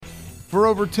For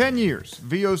over 10 years,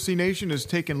 VOC Nation has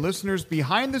taken listeners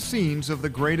behind the scenes of the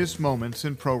greatest moments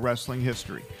in pro wrestling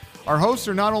history. Our hosts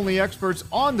are not only experts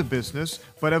on the business,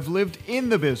 but have lived in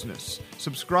the business.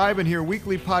 Subscribe and hear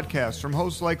weekly podcasts from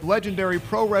hosts like legendary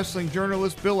pro wrestling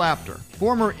journalist Bill Apter,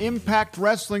 former Impact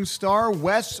Wrestling star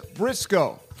Wes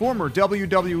Briscoe, former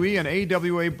WWE and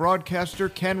AWA broadcaster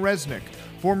Ken Resnick,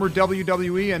 former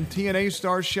WWE and TNA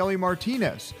star Shelly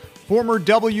Martinez, former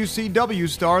WCW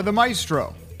star The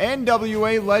Maestro,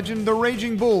 NWA legend The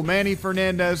Raging Bull Manny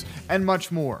Fernandez, and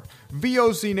much more.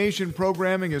 VOC Nation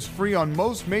programming is free on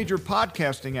most major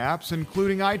podcasting apps,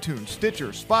 including iTunes, Stitcher,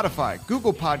 Spotify,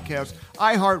 Google Podcasts,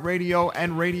 iHeartRadio,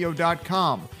 and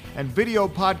Radio.com. And video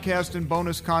podcast and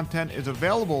bonus content is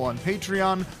available on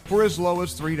Patreon for as low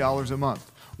as $3 a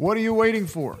month. What are you waiting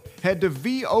for? Head to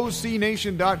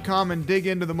VOCNation.com and dig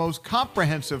into the most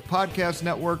comprehensive podcast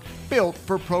network built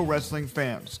for pro wrestling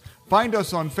fans. Find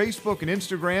us on Facebook and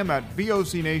Instagram at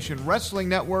VOC Nation Wrestling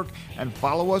Network and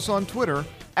follow us on Twitter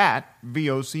at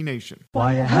VOC Nation.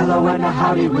 Why, hello and a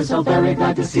howdy, we're so very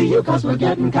glad to see you, cause we're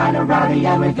getting kind of rowdy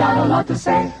and we got a lot to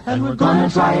say. And we're gonna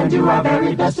try and do our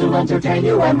very best to entertain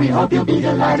you, and we hope you'll be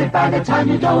delighted by the time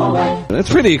you go away. That's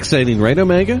pretty exciting, right,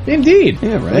 Omega? Indeed.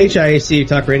 Yeah, right. HIAC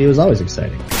Talk Radio is always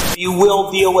exciting. You will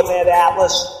deal with Ed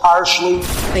Atlas harshly.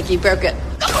 I think you broke it.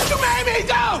 Look what you made me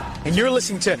do! And you're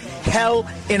listening to Hell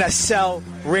in a Cell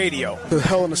Radio. The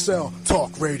Hell in a Cell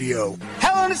Talk Radio.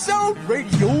 Hell in a Cell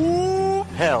Radio.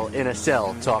 Hell in a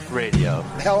Cell Talk Radio.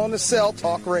 Hell in a Cell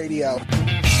Talk Radio.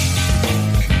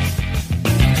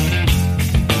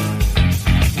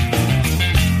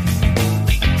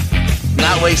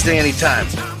 Not wasting any time.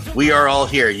 We are all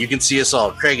here. You can see us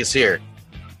all. Craig is here.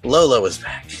 Lolo is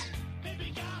back.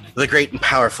 The great and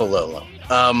powerful Lolo.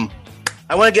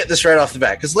 I want to get this right off the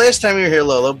bat, because last time you were here,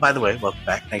 Lolo, by the way, welcome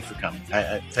back. Thank you for coming.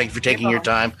 Thank you for taking your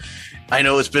time. I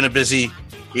know it's been a busy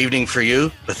evening for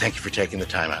you, but thank you for taking the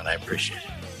time out. I appreciate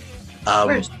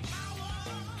it.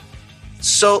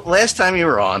 So last time you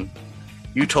were on,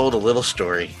 you told a little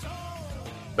story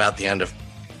about the end of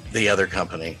the other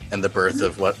company and the birth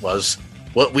of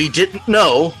what we didn't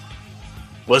know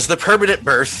was the permanent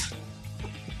birth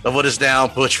of what is now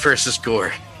Butch versus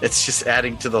Gore. It's just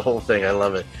adding to the whole thing. I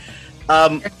love it.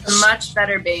 It's a much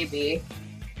better baby.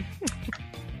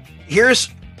 This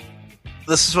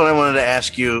is what I wanted to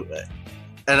ask you,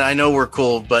 and I know we're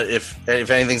cool, but if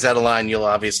anything's out of line, you'll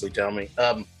obviously tell me.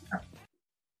 Now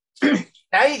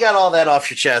you got all that off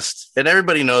your chest, and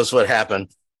everybody knows what happened.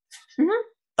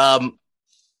 Mm-hmm.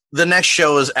 The next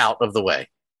show is out of the way.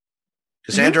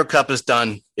 Cassandra Cup is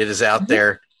done. It is out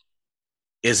there.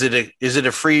 Is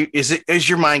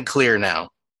your mind clear now?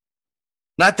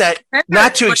 Not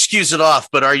to excuse it off,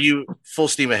 but are you full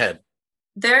steam ahead?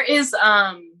 There is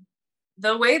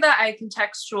the way that I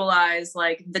contextualize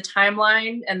like the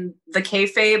timeline and the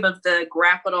kayfabe of the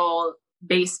graphical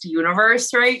based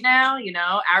universe right now, you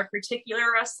know, our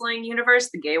particular wrestling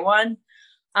universe, the gay one.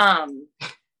 The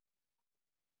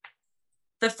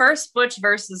first Butch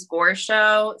versus Gore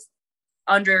show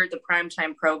under the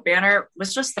Primetime Pro banner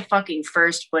was just the fucking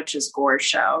first Butch's Gore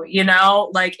show, you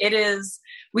know, like it is.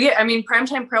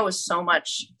 Primetime Pro was so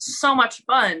much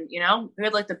fun, you know, we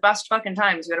had like the best fucking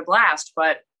times, we had a blast,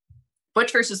 but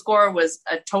Butch versus Gore was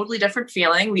a totally different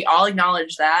feeling. We all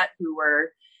acknowledged that who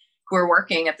were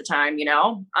working at the time, you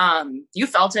know, you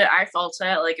felt it. I felt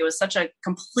it. Like it was such a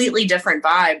completely different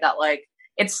vibe that like,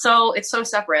 it's so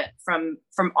separate from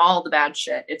all the bad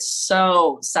shit. It's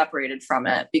so separated from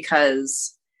it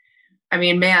because I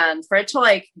mean, man, for it to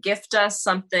like gift us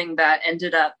something that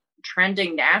ended up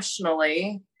trending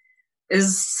nationally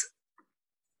is,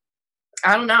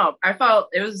 I don't know. I felt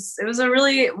it was a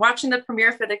really, watching the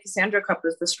premiere for the Cassandra Cup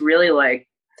was just really like,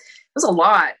 it was a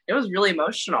lot. It was really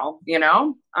emotional, you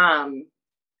know?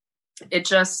 It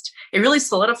really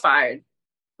solidified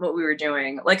what we were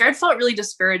doing. Like I felt really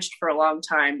discouraged for a long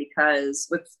time because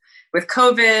with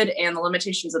COVID and the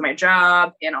limitations of my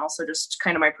job and also just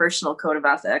kind of my personal code of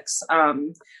ethics,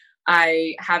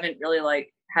 I haven't really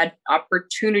like had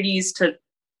opportunities to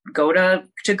go to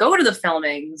the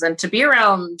filmings and to be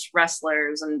around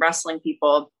wrestlers and wrestling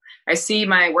people. I see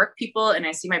my work people and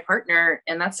I see my partner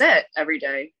and that's it every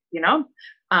day, you know?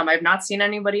 I've not seen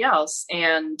anybody else.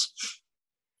 And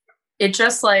it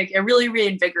just like, it really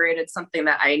reinvigorated something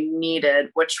that I needed,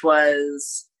 which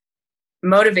was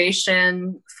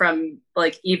motivation from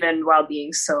like, even while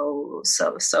being so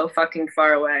fucking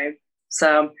far away.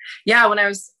 So yeah, when I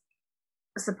was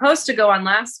supposed to go on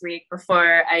last week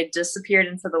before I disappeared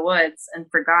into the woods and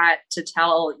forgot to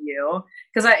tell you,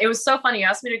 because it was so funny. You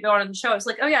asked me to go on the show. I was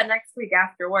like, oh yeah, next week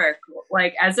after work,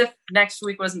 like as if next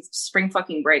week wasn't spring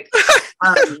fucking break.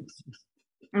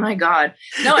 Oh my God.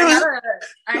 No,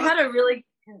 I had a really,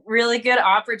 really good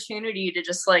opportunity to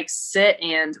just like sit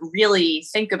and really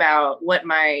think about what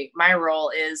my role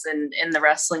is in the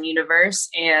wrestling universe,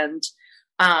 and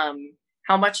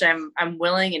how much I'm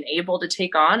willing and able to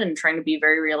take on, and trying to be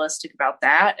very realistic about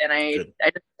that. And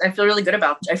I feel really good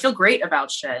I feel great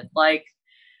about shit. Like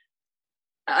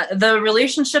the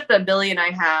relationship that Billy and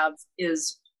I have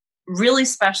is really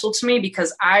special to me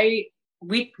because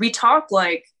we talk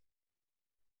like,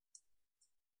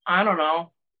 I don't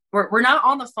know. We're not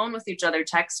on the phone with each other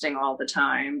texting all the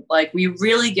time. Like we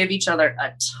really give each other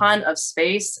a ton of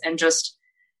space and just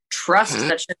trust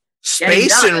that shit.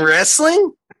 Space in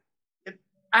wrestling?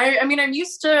 I mean, I'm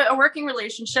used to a working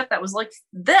relationship that was like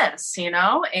this, you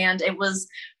know, and it was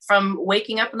from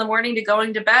waking up in the morning to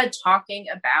going to bed, talking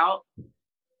about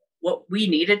what we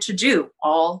needed to do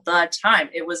all the time.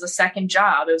 It was a second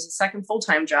job. It was a second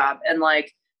full-time job. And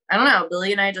like, I don't know,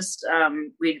 Billy and I just,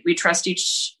 we trust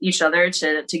each other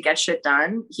to get shit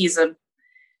done. He's the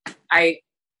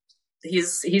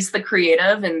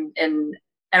creative in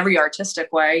every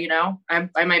artistic way, you know.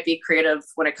 I might be creative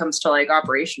when it comes to like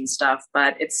operation stuff,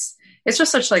 but it's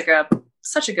just such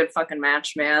a good fucking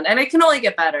match, man. And it can only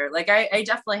get better. Like I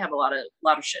definitely have a lot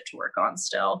of shit to work on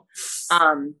still.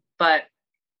 But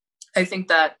I think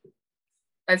that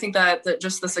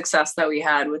just the success that we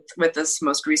had with this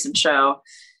most recent show,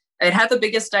 it had the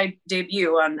biggest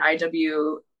debut on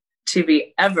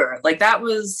IWTV ever. Like that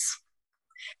was,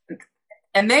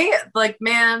 and they like,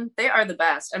 man, they are the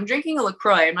best. I'm drinking a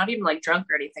LaCroix. I'm not even like drunk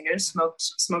or anything. I just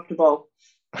smoked a bowl.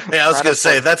 Yeah, I was gonna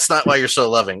say that's not why you're so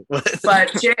loving.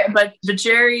 but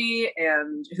Jerry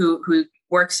and who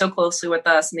works so closely with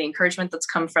us, and the encouragement that's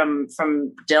come from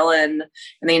Dylan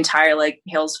and the entire like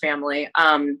Hales family,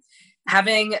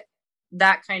 having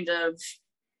that kind of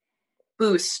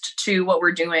boost to what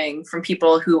we're doing from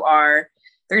people who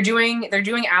they're doing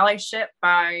allyship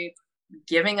by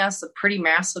giving us a pretty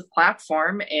massive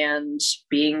platform and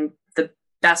being the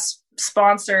best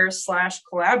sponsor /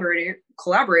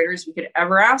 collaborators we could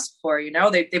ever ask for. You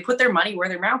know, they put their money where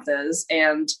their mouth is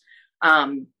and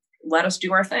let us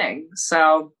do our thing.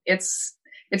 So it's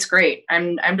great.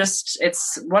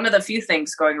 It's one of the few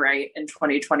things going right in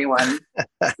 2021.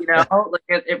 You know, like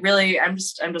it really, I'm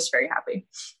just very happy.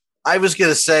 I was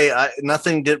gonna say I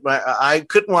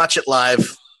couldn't watch it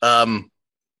live.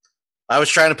 I was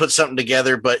trying to put something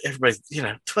together, but everybody, you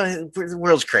know, the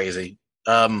world's crazy.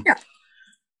 Yeah.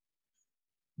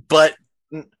 But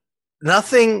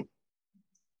nothing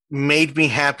made me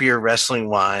happier wrestling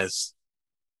wise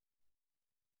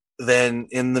than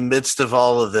in the midst of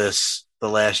all of this the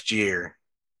last year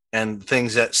and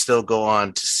things that still go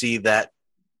on, to see that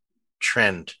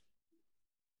trend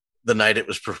the night it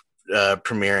was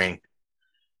premiering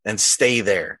and stay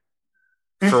there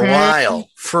for a while.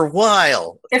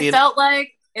 It felt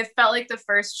like the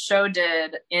first show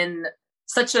did, in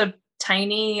such a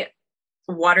tiny,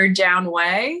 watered down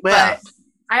way. Yeah. But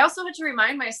I also had to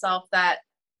remind myself that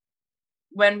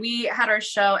when we had our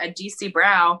show at DC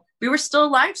Brow, we were still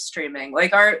live streaming.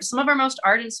 Like some of our most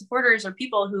ardent supporters are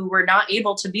people who were not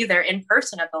able to be there in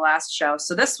person at the last show.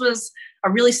 So this was a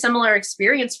really similar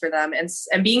experience for them, and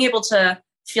being able to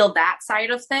feel that side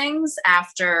of things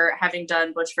after having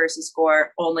done Butch versus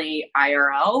Gore only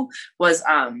IRL was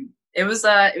it was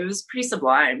pretty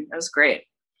sublime. It was great.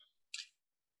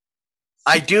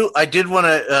 I did want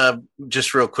to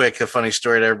just real quick, a funny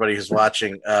story to everybody who's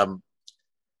watching.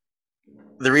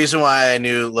 The reason why I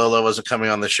knew Lola wasn't coming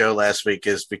on the show last week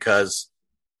is because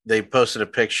they posted a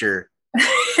picture.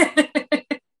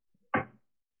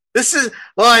 This is,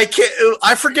 well,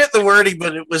 I forget the wording,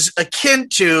 but it was akin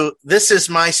to, "This is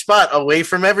my spot away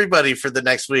from everybody for the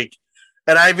next week."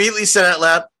 And I immediately said out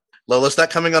loud, "Lola's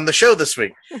not coming on the show this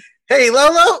week." Hey,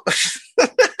 Lolo.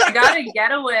 I got a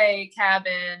getaway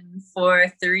cabin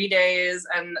for 3 days.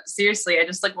 And seriously, I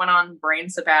just like went on brain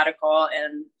sabbatical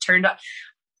and turned up.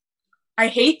 I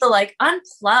hate the like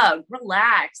unplug,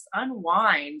 relax,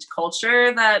 unwind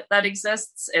culture that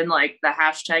exists in like the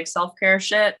hashtag self-care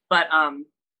shit. But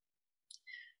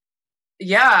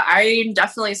yeah, I'm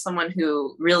definitely someone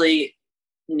who really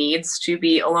needs to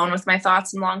be alone with my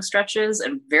thoughts in long stretches,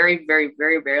 and very, very,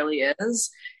 very rarely is.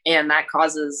 And that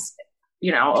causes,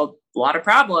 you know, a lot of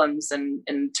problems and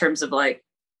in terms of like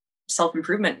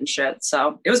self-improvement and shit.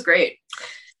 So it was great.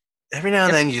 Every now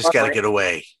and then you just got to get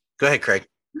away. Go ahead, Craig.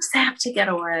 You just have to get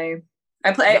away.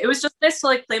 It was just nice to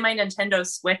like play my Nintendo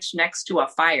Switch next to a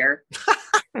fire.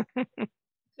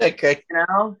 Okay. You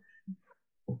know?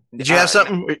 Did you have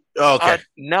something? Oh, okay.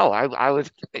 No, I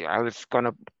was going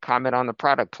to comment on the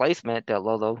product placement that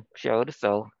Lolo showed.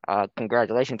 So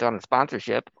congratulations on the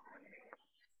sponsorship.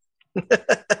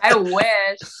 I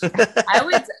wish.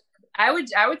 I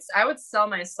would sell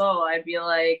my soul. I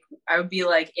would be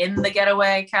like in the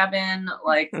getaway cabin,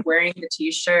 like wearing the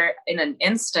t-shirt in an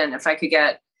instant if I could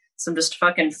get some just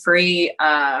fucking free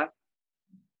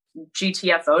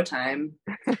GTFO time.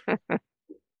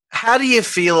 How do you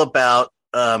feel about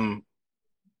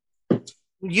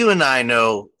you and I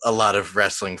know a lot of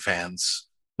wrestling fans.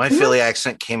 My Philly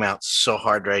accent came out so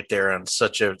hard right there on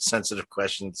such a sensitive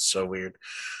question. It's so weird.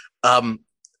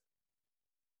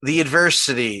 The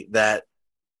adversity that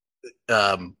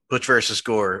Butch versus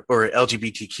Gore or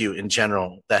LGBTQ in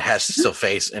general that has to still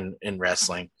face in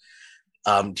wrestling.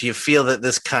 Do you feel that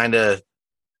this kind of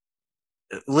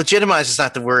legitimize is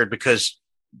not the word because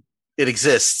it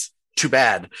exists? Too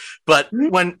bad. But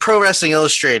when Pro Wrestling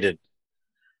Illustrated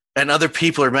and other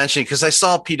people are mentioning, because I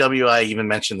saw PWI even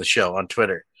mention the show on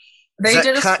Twitter. They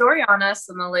did a story on us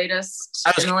in the latest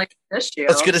issue.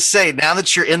 I was going to say, now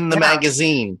that you're in the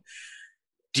magazine,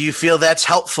 do you feel that's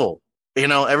helpful? You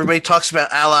know, everybody talks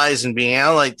about allies and being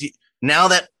allied. Now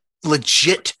that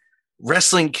legit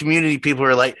wrestling community people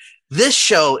are like, this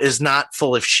show is not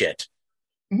full of shit.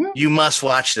 You must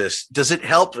watch this. Does it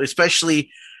help,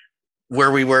 especially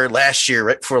where we were last year,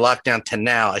 right before lockdown to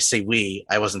now? I say we.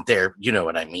 I wasn't there. You know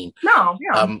what I mean. No.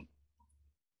 Yeah.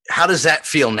 How does that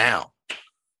feel now?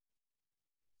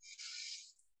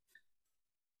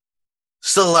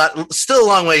 Still a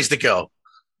long ways to go.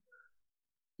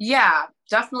 Yeah,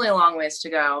 definitely a long ways to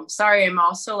go. Sorry, I'm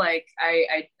also like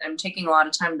I'm taking a lot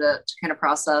of time to kind of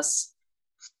process.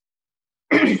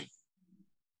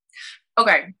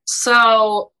 Okay,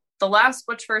 so the last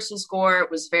Butch versus Gore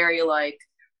was very like,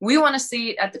 we want a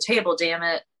seat at the table, damn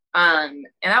it. And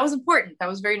that was important. That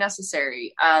was very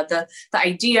necessary. The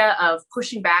idea of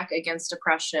pushing back against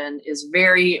oppression is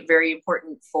very, very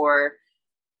important for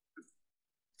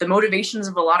the motivations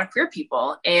of a lot of queer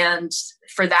people. And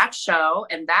for that show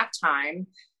and that time,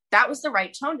 that was the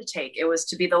right tone to take. It was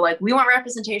to be the like, we want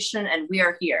representation and we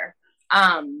are here.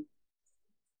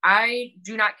 I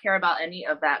do not care about any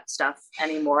of that stuff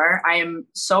anymore. I am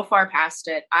so far past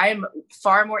it. I'm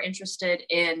far more interested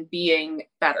in being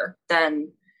better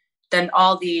than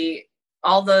all the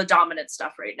dominant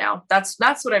stuff right now. That's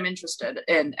what I'm interested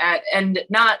in, and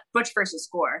not Butch versus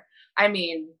Gore. I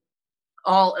mean,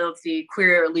 all of the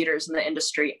queer leaders in the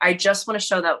industry. I just want to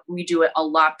show that we do it a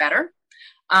lot better.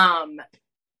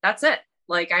 That's it.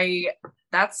 Like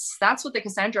that's what the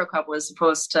Cassandra Cup was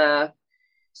supposed to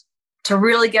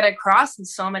really get across in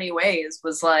so many ways.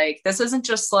 Was like, this isn't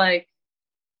just like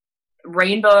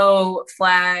rainbow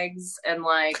flags and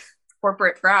like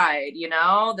corporate pride, you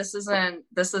know. This isn't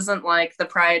like the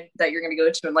pride that you're going to go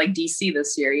to in like DC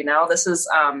this year, you know. This is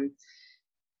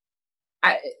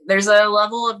there's a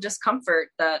level of discomfort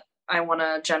that I want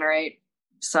to generate.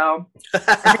 So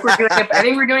I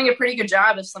think we're doing a pretty good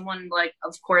job. If someone like,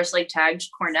 of course, like tagged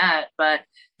Cornette, but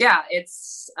yeah,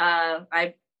 it's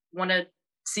I want to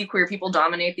see queer people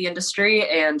dominate the industry,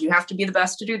 and you have to be the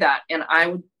best to do that. And I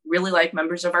would really like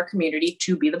members of our community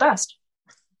to be the best.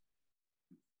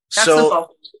 That's so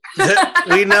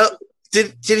we know.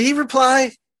 Did he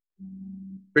reply,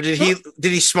 or did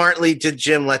he smartly? Did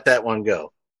Jim let that one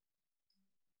go?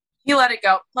 He let it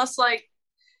go. Plus, like,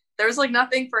 there was like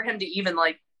nothing for him to even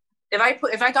like.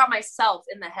 If I got myself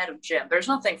in the head of Jim, there's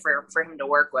nothing for him to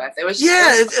work with. It was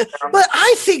but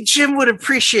I think Jim would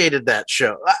appreciated that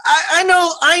show. I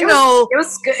know. It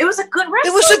was good. It was a good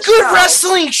wrestling. It was a good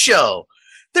wrestling show.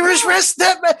 There was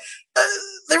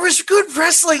there was good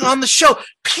wrestling on the show.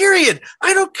 Period.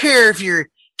 I don't care if you're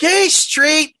gay,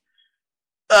 straight,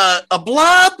 a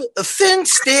blob, a thin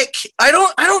stick. I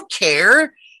don't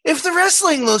care if the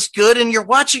wrestling looks good and you're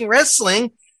watching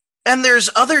wrestling. And there's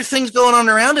other things going on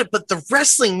around it, but the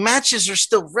wrestling matches are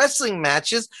still wrestling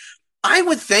matches. I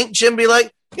would think Jim be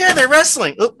like, yeah, they're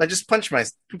wrestling. Oh, I just punched my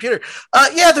computer.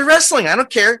 Yeah, they're wrestling. I don't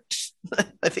care.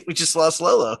 I think we just lost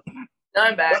Lolo. No,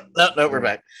 I'm back. No, we're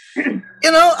back. You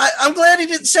know, I'm glad he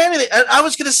didn't say anything. I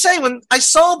was going to say, when I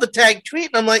saw the tag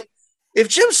tweet, I'm like, if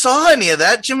Jim saw any of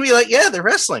that, Jim would be like, yeah, they're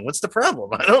wrestling. What's the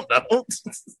problem? I don't know.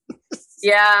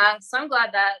 Yeah, so I'm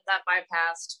glad that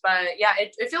bypassed. But yeah,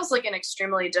 it feels like an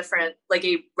extremely different, like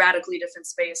a radically different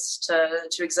space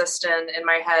to exist in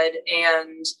my head.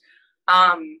 And,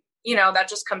 you know, that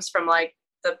just comes from like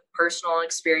the personal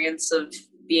experience of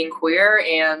being queer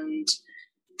and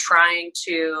trying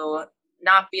to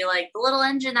not be like the little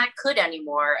engine that could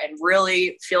anymore, and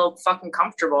really feel fucking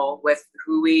comfortable with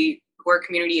who our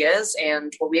community is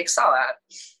and what we excel at.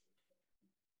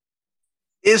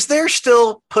 Is there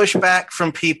still pushback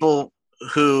from people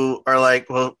who are like,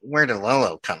 well, where did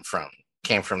Lolo come from?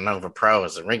 Came from Nova Pro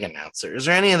as a ring announcer. Is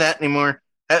there any of that anymore?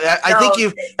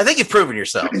 I think you've proven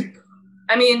yourself.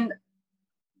 I mean,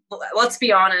 let's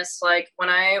be honest. Like when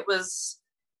I was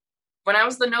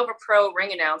the Nova Pro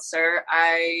ring announcer,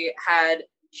 I had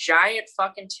giant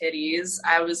fucking titties.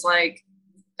 I was like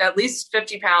at least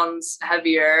 50 pounds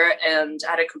heavier and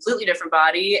had a completely different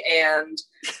body and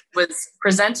was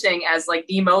presenting as like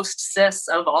the most cis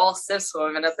of all cis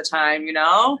women at the time, you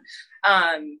know?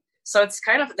 So it's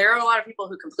kind of, there are a lot of people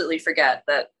who completely forget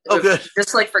that. Oh, good.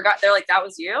 Just like forgot. They're like, that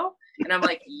was you? And I'm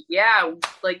like, yeah,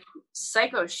 like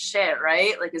psycho shit,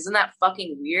 right? Like, isn't that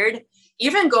fucking weird?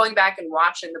 Even going back and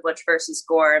watching the Butch versus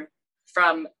Gore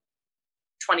from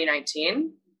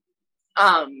 2019,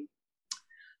 I'm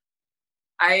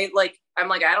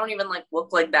like, I don't even like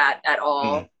look like that at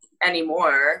all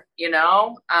anymore. You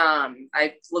know,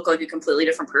 I look like a completely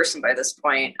different person by this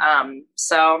point.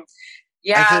 So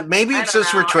yeah, maybe it's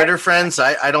just we're Twitter friends.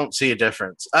 I don't see a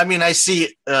difference. I mean, I see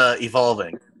it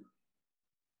evolving.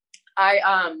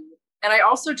 And I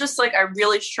also just like, I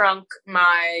really shrunk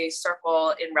my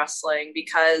circle in wrestling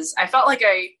because I felt like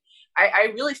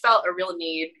I really felt a real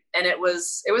need. And it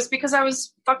was because I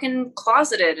was fucking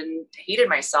closeted and hated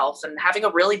myself and having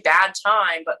a really bad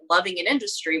time, but loving an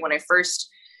industry when I first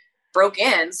broke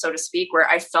in, so to speak, where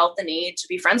I felt the need to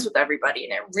be friends with everybody.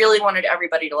 And I really wanted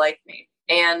everybody to like me.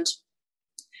 And,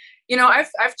 you know,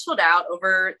 I've chilled out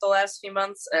over the last few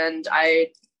months and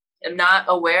I am not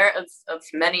aware of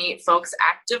many folks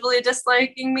actively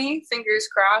disliking me, fingers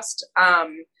crossed.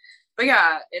 But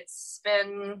yeah, it's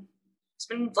been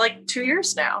like 2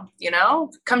 years now, you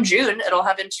know, come June, it'll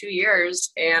have been 2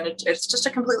 years and it's just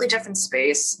a completely different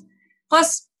space.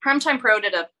 Plus Primetime Pro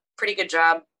did a pretty good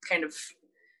job kind of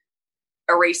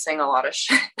erasing a lot of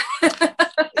shit.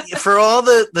 For all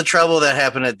the trouble that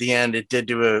happened at the end, it did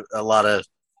do a lot of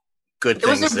good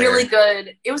things. It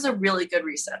was a really good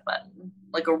reset button,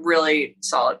 like a really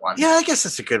solid one. Yeah, I guess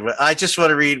it's a good one. I just want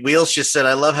to read. Wheels just said,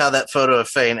 I love how that photo of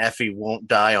Faye and Effie won't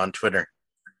die on Twitter.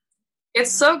 It's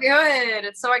so good.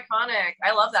 It's so iconic.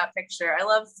 I love that picture. I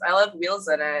love Wheels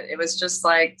in it. It was just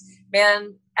like,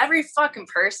 man, every fucking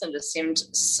person just seemed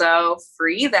so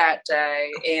free that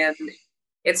day. And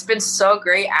it's been so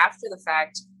great after the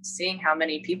fact, seeing how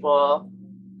many people,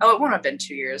 it won't have been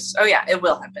 2 years. Oh yeah, it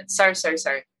will have been. Sorry.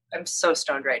 I'm so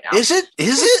stoned right now. Is it?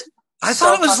 I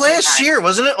thought it was last year.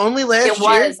 Wasn't it only last year? It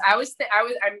was. I was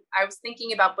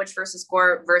thinking about Butch versus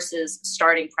Gore versus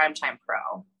starting Primetime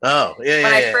Pro. Oh, yeah.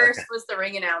 When I first was the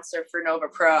ring announcer for Nova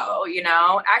Pro, you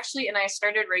know, actually, and I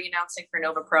started ring announcing for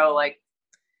Nova Pro like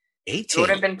 18. It would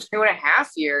have been 2.5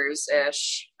 years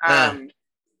ish.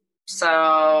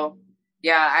 So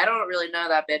yeah, I don't really know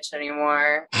that bitch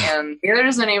anymore, and neither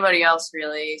does anybody else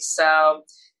really. So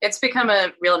it's become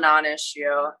a real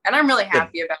non-issue, and I'm really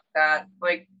happy about that.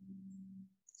 Like,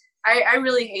 I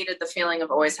really hated the feeling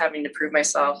of always having to prove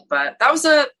myself, but that was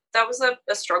a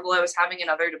struggle I was having in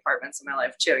other departments in my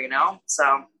life too, you know?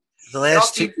 So the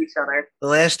last two,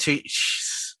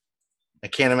 I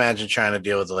can't imagine trying to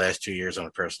deal with the last 2 years on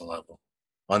a personal level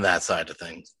on that side of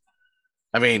things.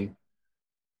 I mean,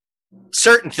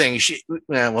 certain things,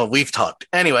 we've talked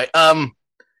anyway.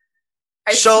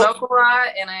 I smoke a lot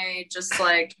and I just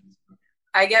like,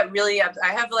 I get really, I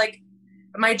have like,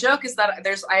 my joke is that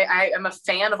I am a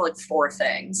fan of like 4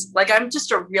 things. Like I'm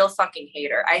just a real fucking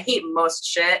hater. I hate most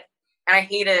shit and I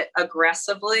hate it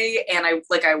aggressively. And I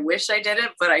wish I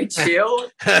didn't, but I do.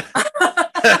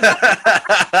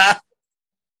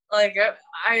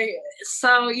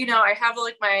 So, you know, I have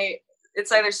like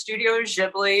it's either Studio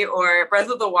Ghibli or Breath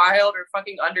of the Wild or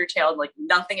fucking Undertale. And, like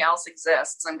nothing else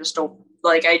exists. I'm just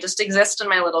I just exist in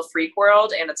my little freak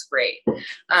world and it's great.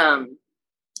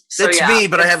 So, it's me,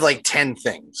 but I have like 10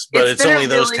 things, but it's only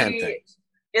those 10 things.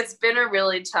 It's been a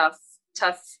really tough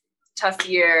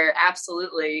year.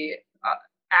 Absolutely.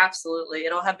 Absolutely.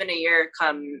 It'll have been a year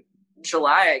come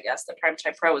July, I guess, that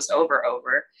Primetime Pro was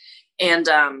over. And,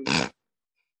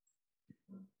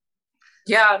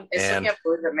 yeah, I still can't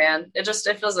believe it, man. It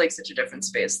feels like such a different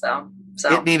space though.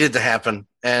 So it needed to happen.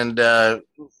 And,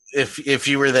 if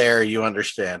you were there, you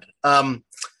understand.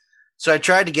 So I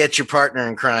tried to get your partner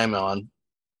in crime on.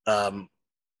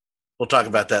 We'll talk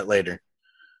about that later,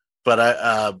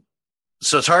 but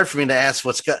so it's hard for me to ask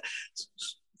the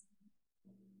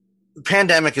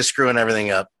pandemic is screwing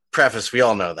everything up. Preface, we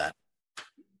all know that.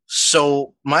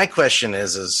 So my question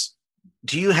is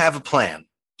do you have a plan?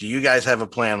 Do you guys have a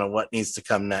plan on what needs to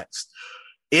come next?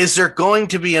 Is there going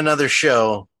to be another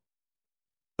show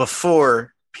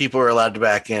before people are allowed to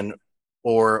back in,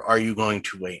 or are you going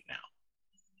to wait now?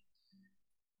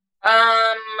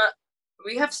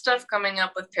 We have stuff coming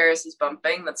up with Paris is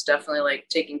Bumping. That's definitely like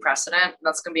taking precedent.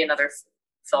 That's going to be another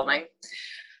filming.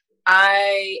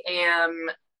 I am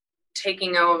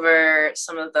taking over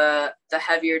some of the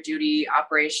heavier duty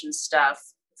operations stuff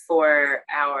for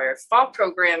our fall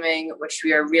programming, which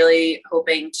we are really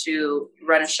hoping to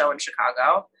run a show in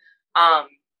Chicago.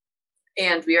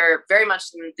 And we are very much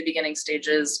in the beginning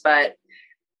stages, but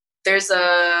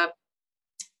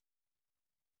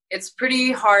it's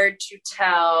pretty hard to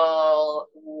tell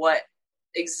what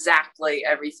exactly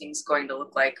everything's going to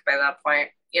look like by that point,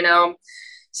 you know?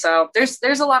 So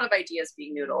there's a lot of ideas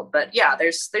being noodled, but yeah,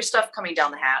 there's stuff coming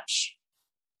down the hatch.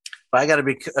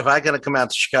 If I gotta come out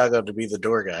to Chicago to be the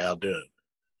door guy, I'll do it.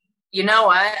 You know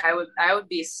what? I would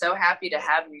be so happy to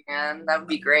have you, man. That would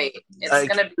be great.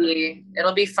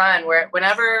 It'll be fun.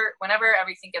 Whenever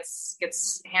everything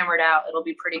gets hammered out, it'll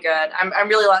be pretty good. I'm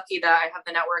really lucky that I have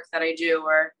the network that I do,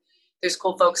 where there's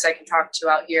cool folks I can talk to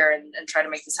out here and try to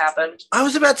make this happen. I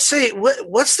was about to say,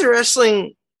 what's the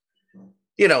wrestling,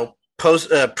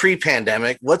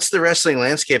 pre-pandemic, what's the wrestling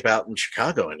landscape out in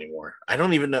Chicago anymore? I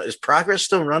don't even know. Is Progress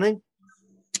still running?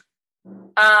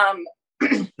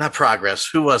 Not Progress.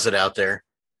 Who was it out there?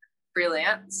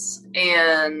 Freelance.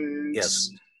 And yes,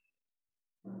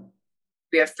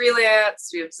 we have Freelance.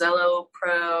 We have Zello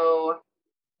Pro.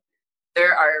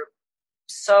 There are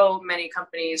so many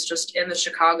companies just in the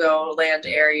Chicago land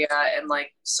area, and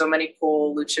like so many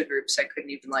cool lucha groups. I couldn't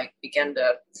even begin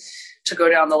to go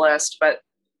down the list, but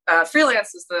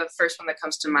Freelance is the first one that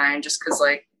comes to mind, just because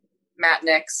Matt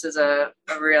Nix is a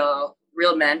real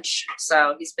mensch,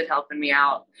 so he's been helping me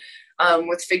out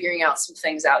with figuring out some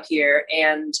things out here.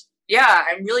 And yeah,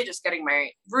 I'm really just starting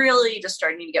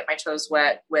to get my toes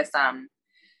wet with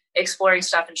exploring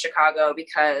stuff in Chicago,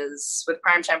 because with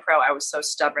Primetime Pro, I was so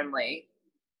stubbornly,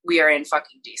 we are in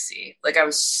fucking DC. I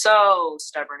was so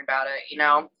stubborn about it,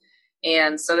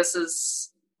 and so this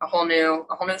is a whole new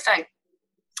thing.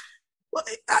 Well,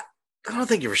 I don't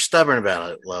think you were stubborn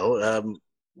about it, Lo.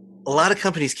 A lot of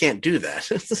companies can't do that.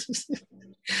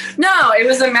 No, it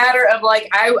was a matter of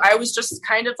I was just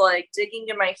kind of digging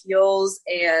in my heels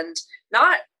and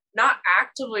not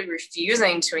actively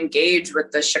refusing to engage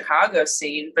with the Chicago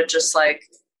scene, but just I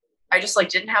just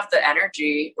didn't have the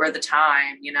energy or the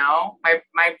time,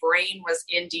 my brain was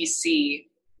in DC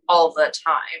all the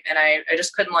time, and I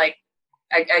just couldn't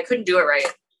I couldn't do it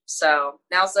right. So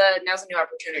now's a new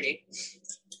opportunity.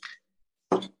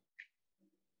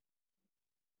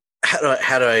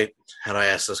 How do I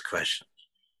ask this question?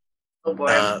 Oh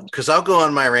boy. Because I'll go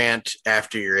on my rant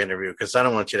after your interview, because I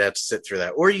don't want you to have to sit through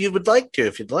that. Or you would like to,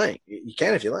 if you'd like. You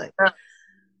can if you like.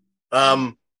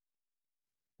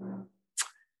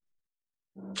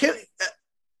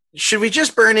 Should we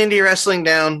just burn indie wrestling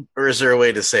down, or is there a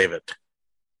way to save it?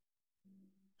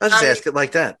 I'll just ask it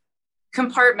like that.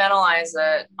 Compartmentalize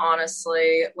it,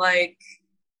 honestly.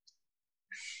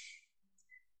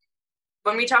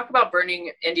 When we talk about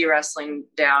burning indie wrestling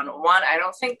down, one, I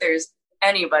don't think there's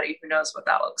anybody who knows what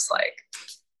that looks like.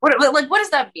 What does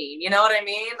that mean? You know what I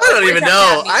mean? I don't even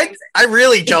know. I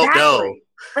really don't know.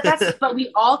 But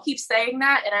we all keep saying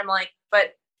that, and I'm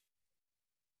but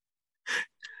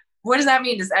what does that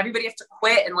mean? Does everybody have to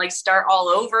quit and start all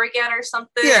over again or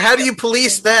something? Yeah, how do you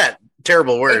police that?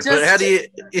 Terrible word, but how do you?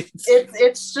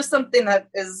 It's just something that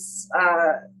is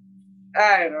I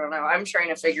don't know. I'm trying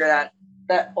to figure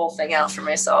that whole thing out for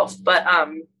myself. But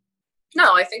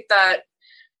no, I think that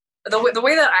the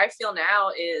way that I feel now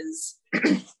is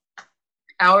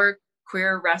our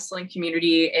queer wrestling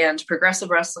community and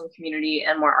progressive wrestling community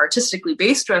and more artistically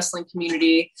based wrestling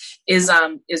community is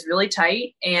really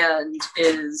tight and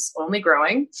is only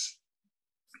growing.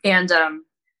 And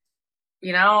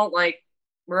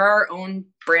we're our own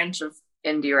branch of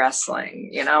indie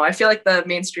wrestling. I feel like the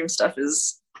mainstream stuff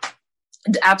is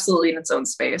absolutely in its own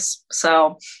space.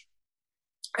 So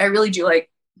I really do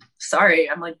sorry,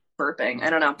 I'm burping. I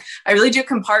don't know. I really do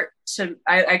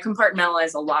I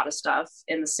compartmentalize a lot of stuff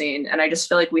in the scene. And I just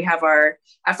feel like we have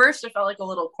at first it felt like a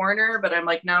little corner, but I'm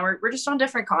now we're just on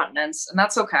different continents, and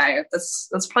that's okay. That's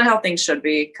probably how things should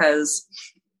be, because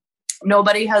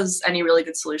nobody has any really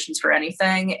good solutions for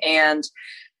anything. And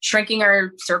shrinking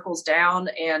our circles down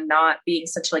and not being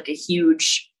such a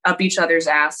huge up each other's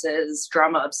asses,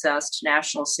 drama obsessed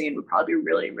national scene would probably be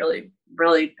really, really,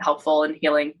 really helpful and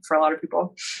healing for a lot of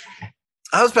people.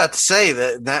 I was about to say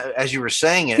that as you were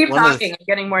saying it. Keep talking. I'm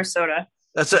getting more soda.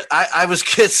 I was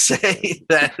going to say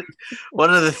that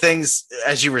one of the things,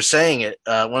 as you were saying it,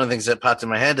 one of the things that popped in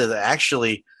my head is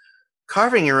actually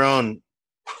carving your own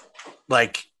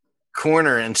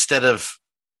corner instead of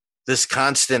this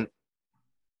constant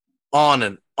on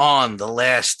and on the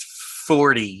last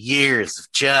 40 years of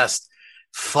just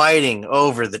fighting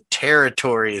over the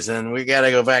territories, and we got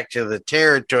to go back to the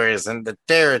territories and the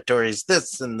territories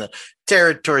this and the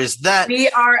territories that. We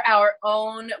are our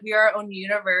own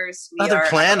universe. We other are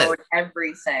planet. Our own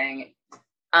everything.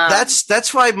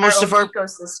 That's why most of our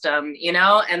ecosystem,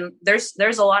 and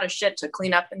there's a lot of shit to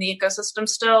clean up in the ecosystem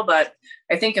still, but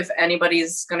I think if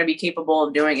anybody's going to be capable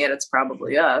of doing it, it's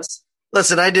probably us.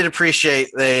 Listen, I did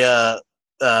appreciate the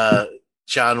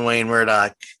John Wayne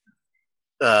Murdoch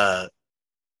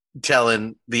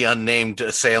telling the unnamed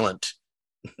assailant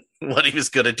what he was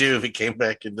going to do if he came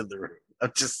back into the room.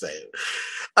 I'm just saying.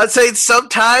 I'm saying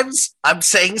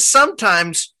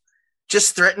sometimes,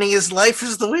 just threatening his life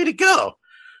is the way to go.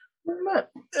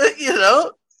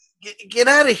 Get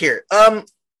out of here.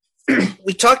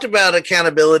 We talked about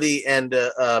accountability and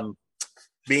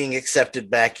being accepted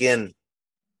back in.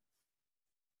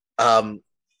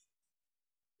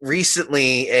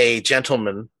 Recently, a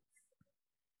gentleman,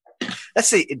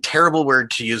 that's a terrible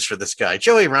word to use for this guy,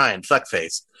 Joey Ryan,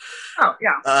 fuckface. Oh,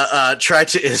 yeah. Tried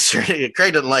to insert,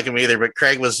 Craig doesn't like him either, but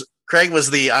Craig was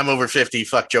the I'm over 50,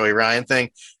 fuck Joey Ryan thing.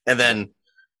 And then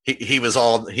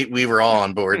we were all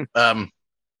on board.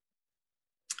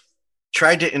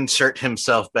 Tried to insert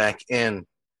himself back in.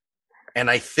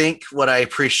 And I think what I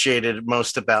appreciated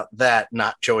most about that,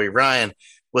 not Joey Ryan,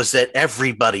 was that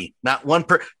everybody, not one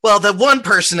the one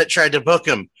person that tried to book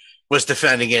him was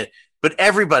defending it, but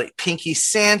everybody, Pinky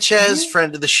Sanchez,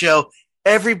 friend of the show,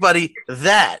 everybody,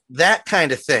 that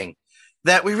kind of thing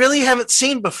that we really haven't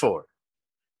seen before.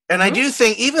 And I do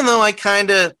think, even though I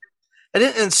didn't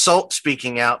insult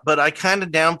speaking out, but I kind of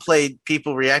downplayed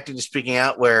people reacting to speaking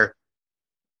out where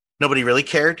nobody really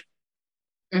cared.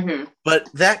 Mm-hmm.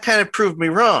 But that kind of proved me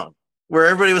wrong, where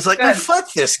everybody was like, oh,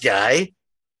 fuck this guy.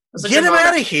 Get him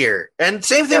out of here. And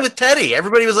same thing with Teddy.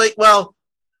 Everybody was like, well,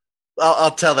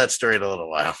 I'll tell that story in a little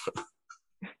while.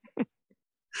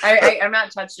 I'm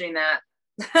not touching that.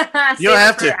 You don't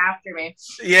have to. After me.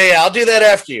 Yeah, I'll do that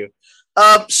after you.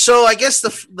 So I guess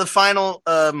the final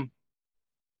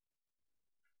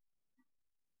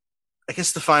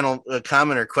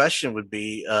comment or question would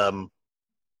be,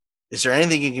 is there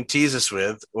anything you can tease us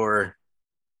with, or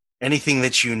anything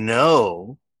that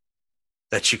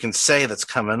that you can say that's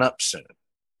coming up soon?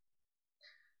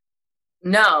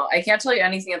 No, I can't tell you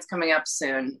anything that's coming up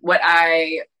soon. What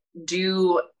I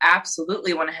do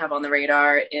absolutely want to have on the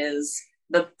radar is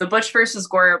the Butch versus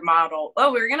Gore model.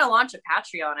 Oh, we're going to launch a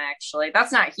Patreon, actually.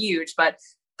 That's not huge, but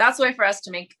that's a way for us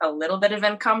to make a little bit of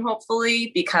income,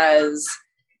 hopefully, because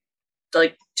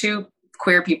like two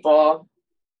queer people,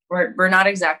 we're not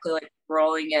exactly like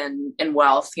rolling in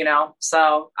wealth,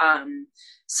 so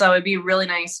it'd be really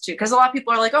nice to, because a lot of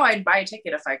people are like, oh, I'd buy a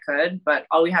ticket if I could, but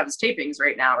all we have is tapings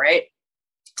right now, right?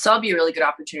 So it'll be a really good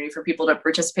opportunity for people to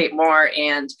participate more,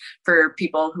 and for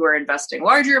people who are investing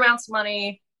larger amounts of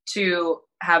money to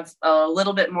have a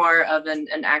little bit more of an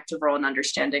active role in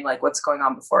understanding like what's going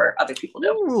on before other people do.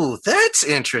 Ooh, that's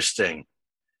interesting.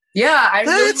 Yeah,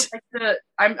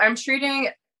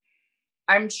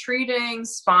 I'm treating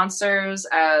sponsors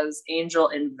as angel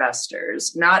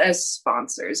investors, not as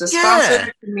sponsors. A sponsor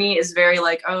to me is very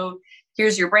like, oh,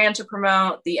 here's your brand to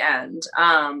promote, the end.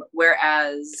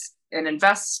 Whereas an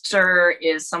investor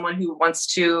is someone who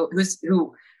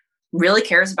who really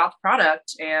cares about the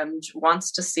product and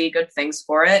wants to see good things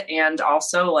for it, and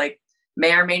also like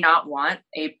may or may not want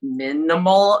a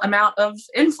minimal amount of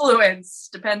influence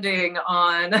depending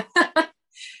on I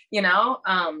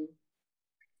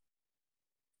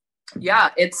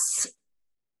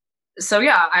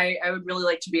would really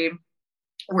like to be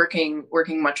working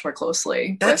much more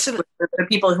closely with the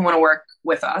people who want to work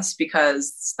with us,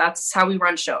 because that's how we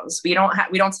run shows. We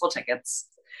don't sell tickets.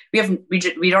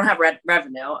 We don't have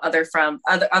revenue other than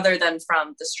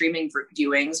from the streaming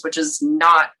viewings, which is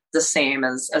not the same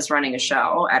as running a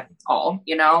show at all,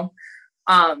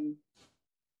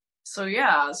 so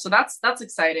that's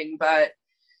exciting, but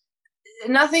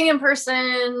nothing in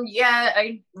person yet.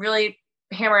 I really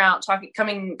hammer out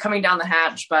coming down the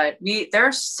hatch, but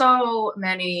there's so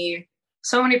many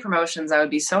promotions I would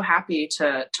be so happy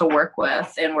to work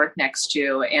with and work next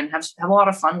to and have a lot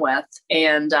of fun with.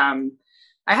 And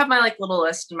I have my like little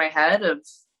list in my head of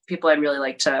people I'd really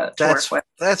like to work with.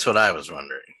 That's what I was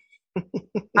wondering.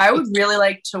 I would really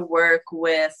like to work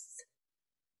with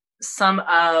some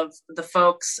of the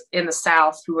folks in the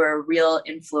South who are a real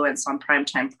influence on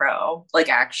Primetime Pro, like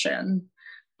Action,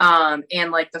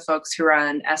 and like the folks who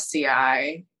run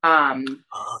SCI. Oh,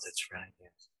 that's right.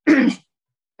 Yes.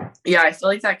 Yeah, I feel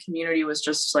like that community was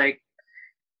just like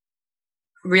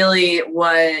really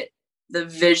what the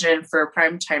vision for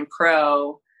Primetime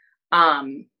Pro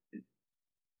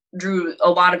drew a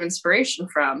lot of inspiration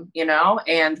from, you know,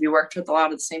 and we worked with a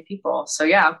lot of the same people. So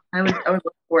yeah, I would love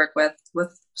to work with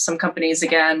some companies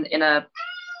again in a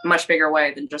much bigger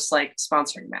way than just like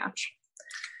sponsoring match.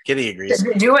 Kitty agrees.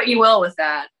 Do what you will with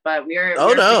that, but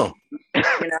no. You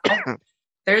know,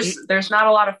 there's not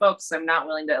a lot of folks I'm not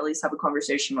willing to at least have a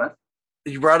conversation with.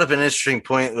 You brought up an interesting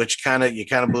point, which you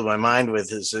kind of blew my mind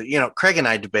with is, you know, Craig and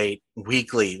I debate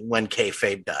weekly when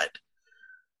kayfabe died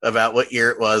about what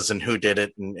year it was and who did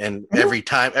it. And every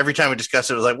time we discussed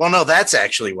it, it was like, well, no, that's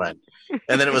actually when.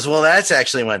 And then it was, well, that's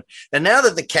actually when. And now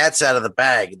that the cat's out of the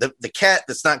bag, the cat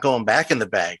that's not going back in the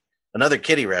bag, another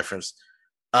Kitty reference,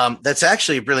 that's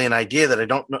actually a brilliant idea that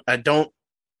I don't,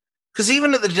 because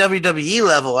even at the WWE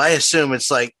level, I assume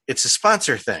it's a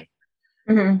sponsor thing.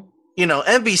 Mm-hmm. You know,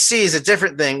 NBC is a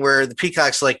different thing where the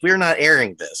Peacock's like, we're not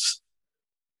airing this.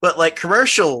 But like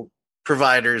commercial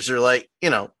providers are like, you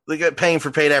know, they get paying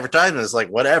for paid advertisement is like,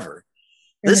 whatever.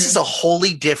 Mm-hmm. This is a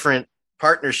wholly different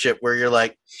partnership where you're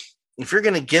like, if you're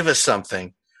going to give us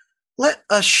something, let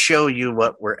us show you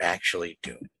what we're actually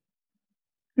doing.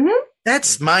 Mm-hmm.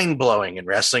 That's mind blowing in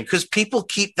wrestling because people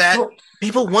keep that,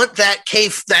 people want that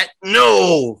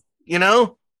you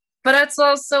know? But it's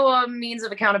also a means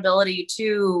of accountability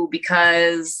too,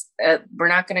 because we're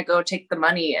not going to go take the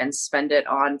money and spend it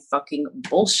on fucking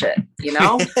bullshit, you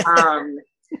know?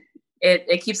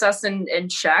 It keeps us in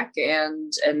check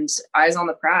and eyes on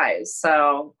the prize.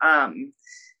 So,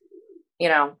 you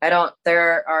know,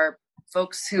 there are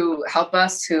folks who help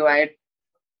us who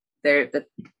they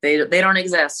don't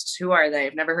exist. Who are they?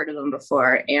 I've never heard of them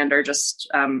before and are just,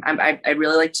 I'd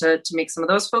really like to make some of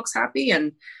those folks happy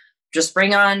and just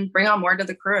bring on more to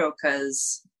the crew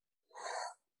because,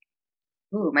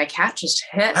 ooh, my cat just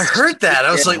hit. I heard that.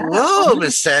 I was like, whoa,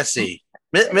 Miss Sassy.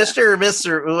 Mr.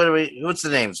 What's the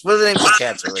names? What are the names of the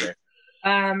cats over there?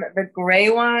 The gray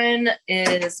one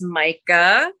is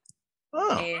Micah.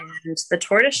 Oh. And the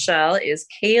tortoise shell is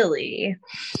Kaylee.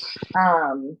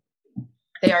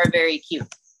 They are very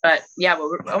cute. But yeah,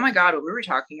 oh my God, what were we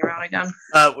talking about again?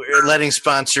 We're letting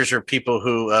sponsors or people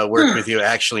who work with you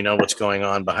actually know what's going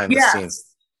on behind the scenes.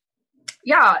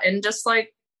 Yeah, and just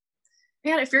like,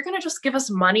 man, if you're gonna just give us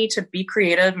money to be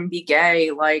creative and be gay,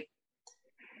 like,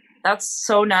 that's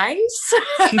so nice.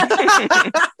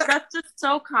 That's just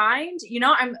so kind. You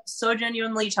know, I'm so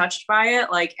genuinely touched by it.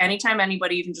 Like, anytime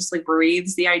anybody even just like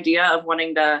breathes the idea of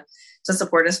wanting to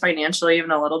support us financially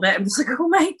even a little bit, I'm just like, oh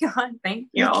my God, thank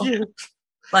you.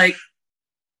 Like,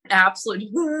 absolutely.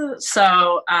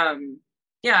 So,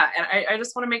 yeah, and I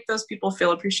just want to make those people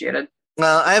feel appreciated.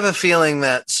 Well, I have a feeling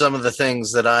that some of the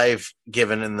things that I've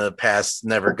given in the past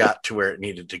never got to where it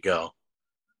needed to go.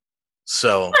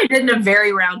 So I did in a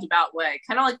very roundabout way,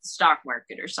 kind of like the stock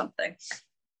market or something.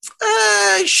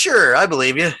 Sure, I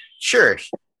believe you. Sure,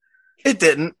 it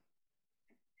didn't.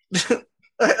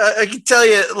 I can tell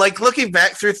you, like, looking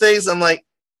back through things, I'm like,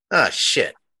 oh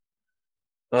shit.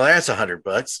 Well, that's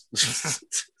 $100.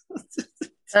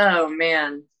 Oh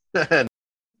man.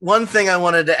 One thing I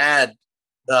wanted to add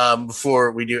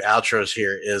before we do outros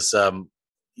here is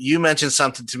you mentioned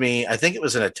something to me. I think it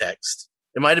was in a text.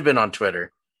 It might have been on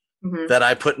Twitter that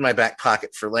I put in my back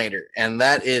pocket for later. And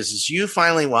that is you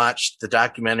finally watched the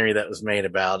documentary that was made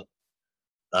about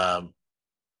Primetime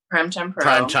Pro.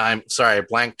 Primetime. Sorry, I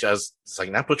blanked. It's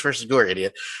like not Butch versus Gore,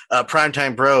 idiot.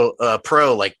 Primetime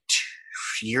Pro like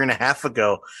a year and a half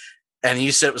ago. And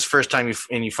you said it was the first time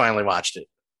you finally watched it.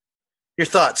 Your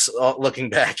thoughts looking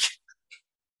back?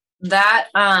 That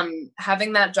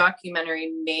having that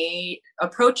documentary made,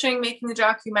 approaching making the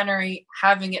documentary,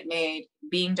 having it made,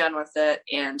 being done with it,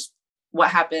 and what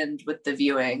happened with the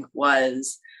viewing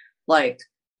was like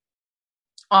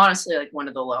honestly like one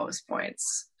of the lowest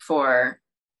points for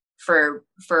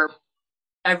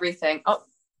everything. Oh,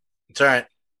 it's all right.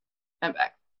 I'm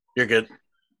back. You're good.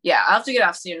 Yeah, I'll have to get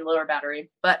off soon, lower battery.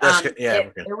 But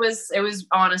it was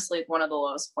honestly one of the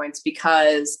lowest points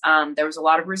because there was a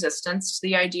lot of resistance to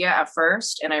the idea at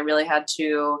first, and I really had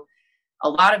to a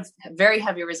lot of very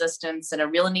heavy resistance and a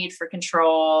real need for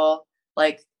control.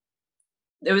 Like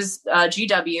it was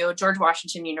GW, George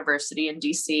Washington University in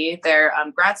DC, their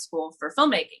grad school for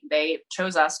filmmaking. They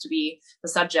chose us to be the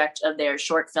subject of their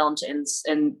short film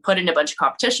and put in a bunch of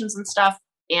competitions and stuff.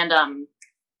 And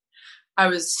I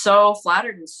was so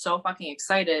flattered and so fucking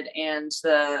excited. And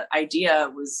the idea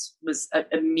was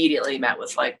immediately met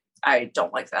with like, I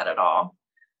don't like that at all.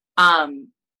 I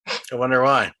wonder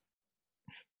why.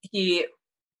 I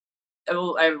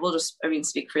will just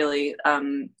speak freely.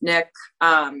 Nick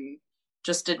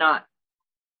just did not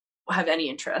have any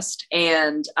interest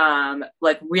and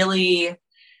really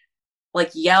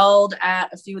like yelled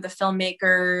at a few of the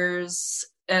filmmakers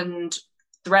and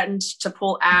threatened to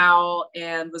pull out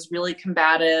and was really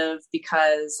combative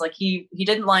because like he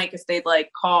didn't like if they'd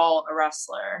like call a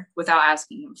wrestler without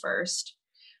asking him first.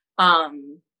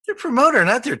 Their promoter,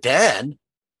 not their dad.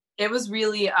 It was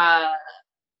really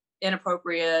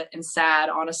inappropriate and sad,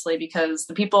 honestly, because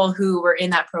the people who were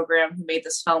in that program who made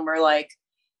this film were like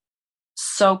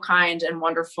so kind and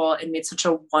wonderful and made such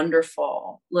a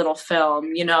wonderful little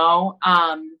film, you know?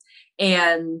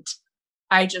 And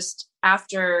I just,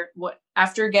 after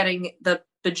getting the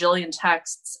bajillion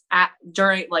texts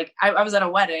during, like, I was at a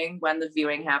wedding when the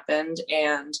viewing happened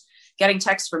and getting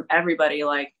texts from everybody,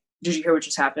 like, did you hear what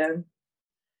just happened?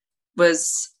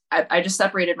 I just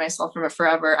separated myself from it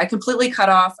forever. I completely cut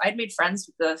off. I'd made friends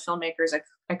with the filmmakers.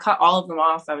 I cut all of them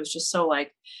off. I was just so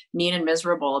like mean and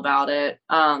miserable about it.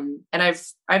 And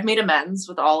I've made amends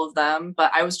with all of them,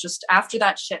 but I was just, after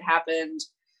that shit happened.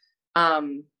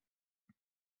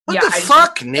 What the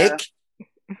fuck, Nick?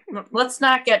 Let's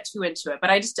not get too into it, but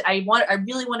I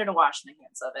really wanted to wash my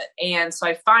hands of it. And so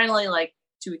I finally, like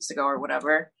 2 weeks ago or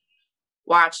whatever,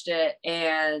 watched it,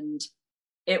 and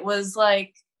it was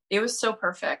like, it was so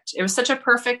perfect. It was such a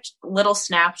perfect little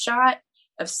snapshot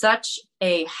of such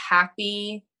a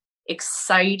happy,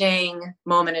 exciting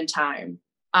moment in time.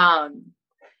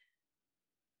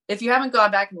 If you haven't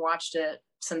gone back and watched it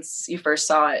since you first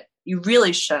saw it, you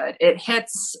really should. It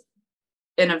hits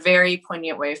in a very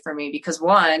poignant way for me because,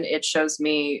 one, it shows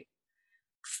me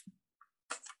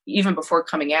even before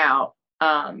coming out,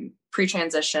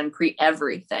 pre-transition,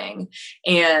 pre-everything,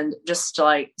 and just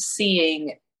like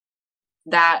seeing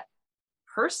that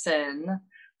person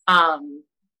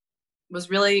was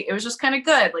really, it was just kind of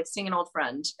good, like seeing an old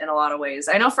friend in a lot of ways.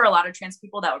 I know for a lot of trans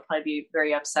people that would probably be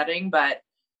very upsetting, but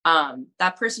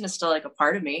that person is still like a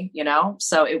part of me, you know?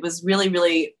 So it was really,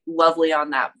 really lovely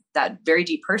on that very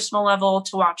deep personal level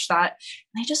to watch that.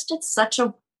 And they just did such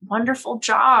a wonderful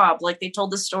job. Like they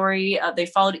told the story, they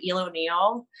followed Eel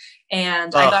O'Neill,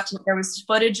 and there was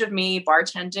footage of me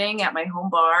bartending at my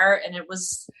home bar, and it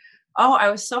was,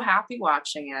 I was so happy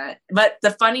watching it. But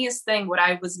the funniest thing, what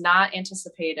I was not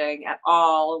anticipating at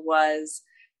all, was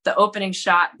the opening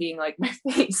shot being like my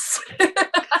face.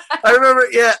 I remember,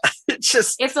 yeah. It's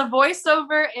a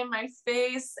voiceover in my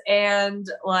face, and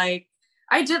like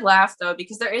I did laugh though,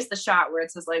 because there is the shot where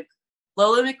it says like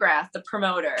Lola McGrath, the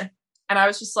promoter, and I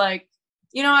was just like,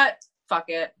 you know what, fuck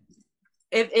it.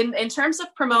 In terms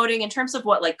of promoting, in terms of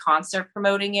what like concert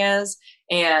promoting is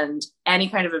and any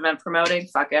kind of event promoting,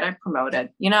 fuck it, I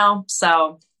promoted, you know?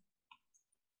 So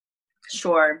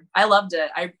sure, I loved it.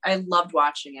 I loved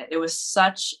watching it. It was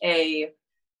such a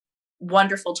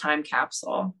wonderful time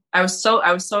capsule. I was so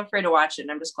afraid to watch it,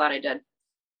 and I'm just glad I did.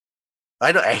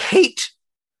 I hate,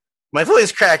 my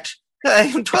voice cracked.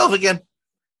 I'm 12 again.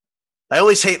 I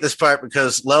always hate this part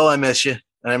because, Lo, I miss you,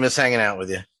 and I miss hanging out with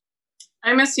you.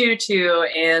 I miss you too,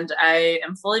 and I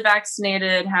am fully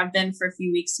vaccinated, have been for a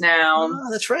few weeks now.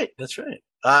 Oh, that's right.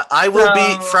 I will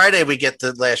be, Friday we get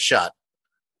the last shot.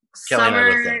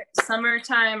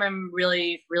 Summertime, I'm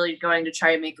really, really going to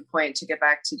try and make a point to get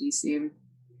back to DC.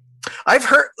 I've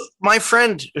heard my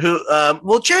friend who,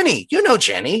 Jenny, you know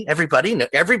Jenny.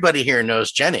 Everybody here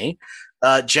knows Jenny.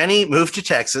 Jenny moved to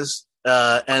Texas,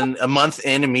 and a month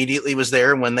in immediately was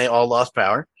there when they all lost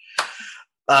power.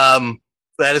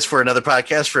 That is for another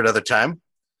podcast for another time.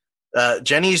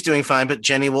 Jenny's doing fine, but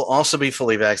Jenny will also be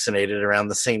fully vaccinated around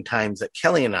the same time that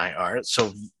Kelly and I are.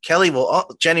 So Jenny will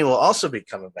also be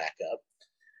coming back up.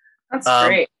 That's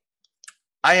great.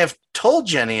 I have told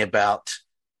Jenny about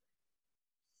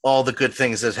all the good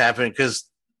things that's happened because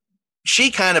she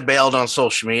kind of bailed on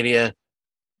social media.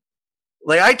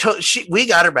 Like we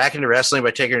got her back into wrestling by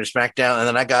taking her to SmackDown, and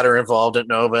then I got her involved at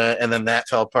Nova, and then that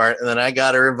fell apart, and then I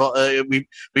got her involved.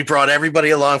 We brought everybody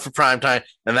along for primetime,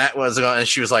 and that was gone. And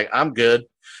she was like, "I'm good."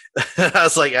 I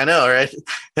was like, "I know, right?"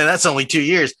 And that's only 2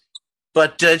 years.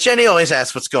 But Jenny always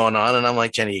asks what's going on, and I'm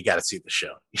like, "Jenny, you got to see the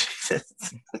show."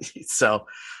 So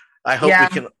I hope we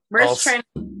can. We're just trying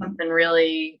to do something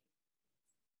really.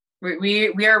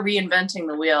 We are reinventing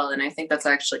the wheel, and I think that's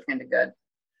actually kind of good.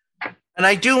 And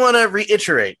I do want to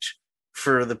reiterate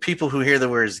for the people who hear the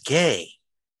words gay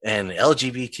and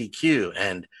LGBTQ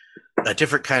and a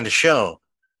different kind of show,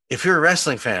 if you're a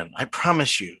wrestling fan, I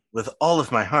promise you with all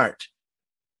of my heart,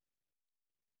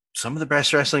 some of the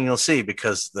best wrestling you'll see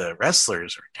because the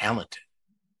wrestlers are talented.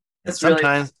 And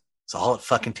sometimes it's all it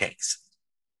fucking takes.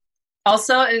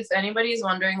 Also, if anybody's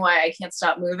wondering why I can't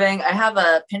stop moving, I have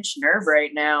a pinched nerve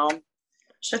right now.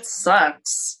 Shit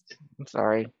sucks. I'm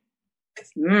sorry.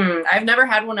 I've never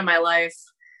had one in my life.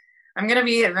 I'm gonna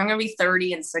be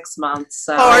 30 in 6 months.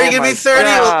 So. Oh, are you gonna be 30?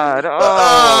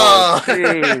 Oh,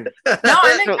 jeez. No,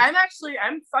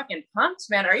 I'm fucking pumped,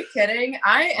 man. Are you kidding?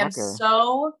 I am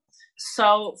so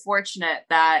fortunate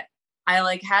that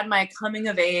I had my coming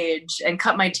of age and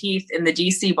cut my teeth in the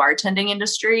DC bartending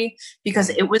industry because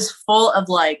it was full of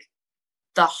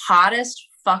the hottest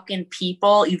fucking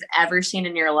people you've ever seen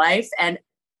in your life, and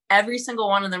every single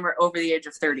one of them were over the age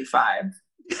of 35.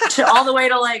 All the way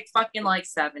to fucking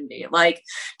 70,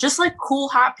 just cool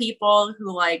hot people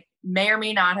who may or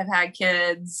may not have had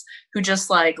kids, who just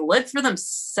live for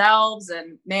themselves.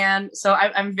 And man, so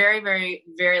I'm very, very,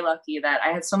 very lucky that I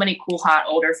had so many cool hot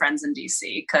older friends in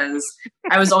DC, because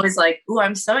I was always ooh,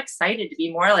 I'm so excited to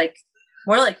be more like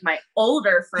my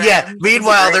older friends. Yeah.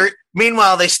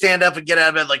 Meanwhile they stand up and get out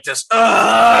of bed like this.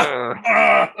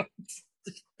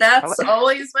 That's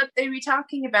always what they'd be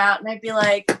talking about, and I'd be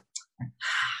like,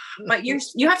 but you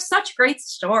have such great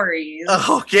stories.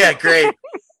 Oh yeah, great.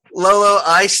 Lolo,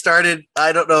 I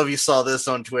don't know if you saw this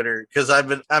on Twitter, because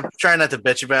I'm trying not to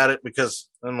bitch about it because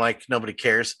I'm nobody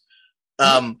cares.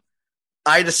 I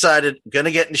decided I'm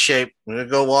gonna get into shape. I'm gonna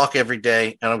go walk every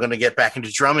day, and I'm gonna get back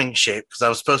into drumming shape, because I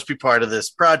was supposed to be part of this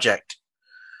project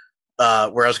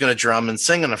where I was gonna drum and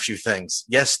sing on a few things.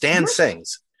 Yes, Dan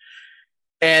sings.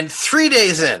 And 3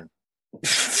 days in,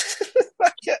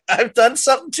 I've done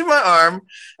something to my arm.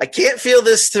 I can't feel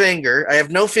this finger. I have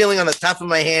no feeling on the top of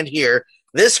my hand here.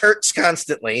 This hurts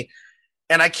constantly,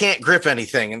 and I can't grip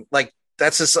anything. And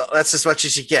that's as much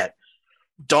as you get.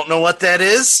 Don't know what that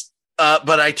is,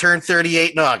 but I turned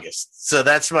 38 in August, so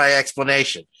that's my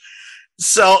explanation.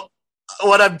 So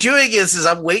what I'm doing is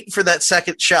I'm waiting for that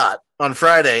second shot on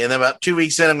Friday, and then about 2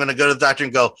 weeks in, I'm going to go to the doctor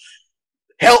and go,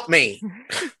 "Help me!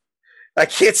 I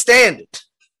can't stand it."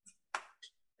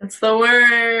 It's the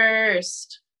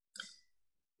worst.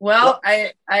 Well,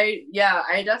 I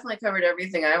definitely covered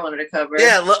everything I wanted to cover.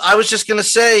 Yeah, look, I was just gonna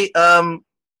say, the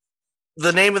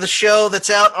name of the show that's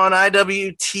out on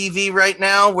IWTV right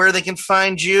now, where they can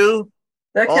find you.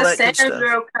 The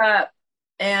Cassandro Cup,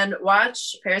 and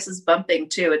watch Paris is Bumping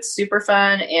too. It's super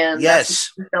fun, and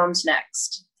yes, that's filmed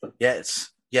next.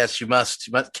 Yes, you must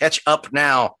catch up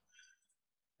now,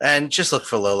 and just look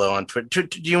for Lolo on Twitter.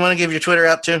 Do you want to give your Twitter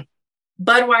out too?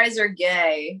 Budweiser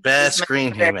Gay. Best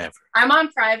screen name ever. I'm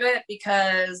on private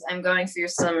because I'm going through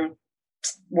some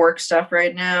work stuff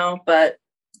right now, but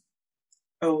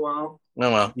oh well.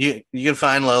 Oh well, you can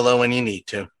find Lolo when you need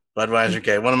to. Budweiser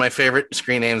Gay, one of my favorite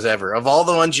screen names ever. Of all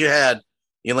the ones you had,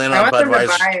 you landed on Budweiser. I want them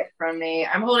to buy it from me.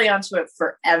 I'm holding on to it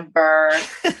forever.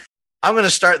 I'm going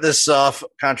to start this off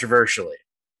controversially,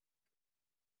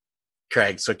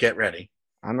 Craig. So get ready.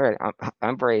 I'm ready.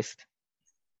 I'm braced.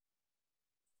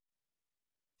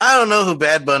 I don't know who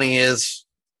Bad Bunny is,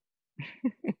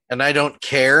 and I don't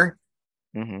care.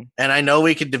 Mm-hmm. And I know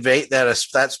we could debate that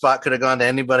that spot could have gone to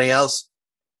anybody else,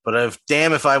 but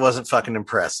damn if I wasn't fucking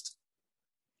impressed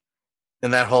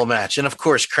in that whole match. And of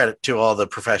course, credit to all the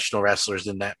professional wrestlers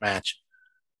in that match.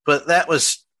 But that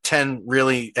was 10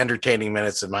 really entertaining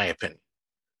minutes, in my opinion.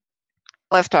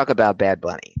 Let's talk about Bad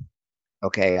Bunny.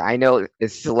 Okay, I know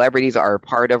celebrities are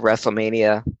part of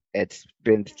WrestleMania. It's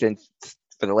been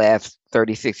for the last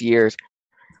 36 years.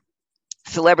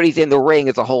 Celebrities in the ring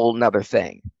is a whole nother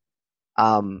thing.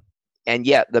 And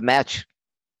yet the match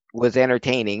was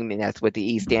entertaining. I mean, that's what the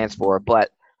E stands for. But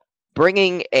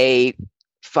bringing a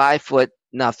 5'0",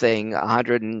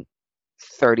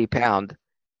 130-pound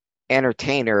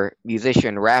entertainer,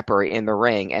 musician, rapper in the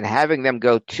ring and having them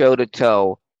go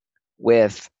toe-to-toe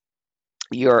with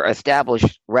your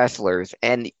established wrestlers,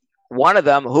 and one of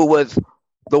them who was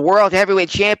the world heavyweight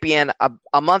champion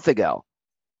a month ago.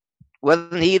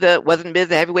 Wasn't Miz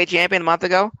the heavyweight champion a month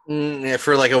ago? Yeah,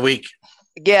 for like a week.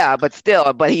 Yeah, but still,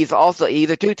 he's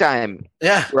a two-time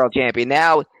world champion.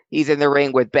 Now he's in the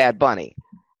ring with Bad Bunny.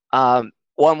 One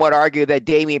would argue that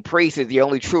Damian Priest is the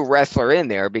only true wrestler in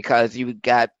there, because you've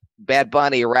got Bad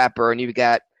Bunny, a rapper, and you've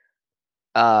got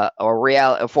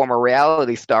a former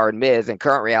reality star in Miz and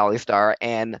current reality star,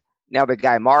 and now the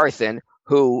guy Morrison,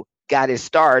 who got his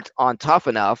start on Tough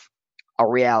Enough, a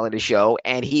reality show,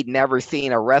 and he'd never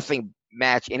seen a wrestling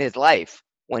match in his life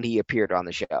when he appeared on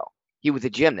the show. He was a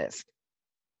gymnast,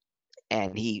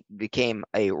 and he became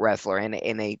a wrestler, and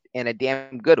a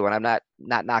damn good one. I'm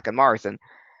not knocking Morrison.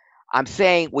 I'm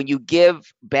saying when you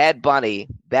give Bad Bunny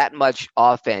that much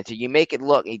offense, and you make it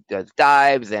look, he does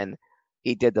dives, and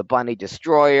he did the Bunny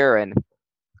Destroyer and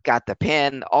got the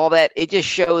pin, all that, it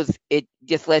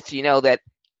just lets you know that,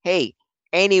 hey,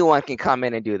 anyone can come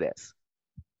in and do this.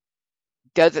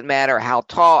 Doesn't matter how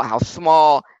tall, how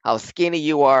small, how skinny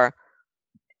you are,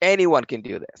 anyone can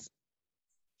do this.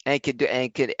 and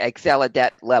could excel at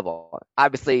that level.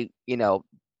 Obviously,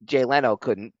 Jay Leno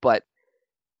couldn't, but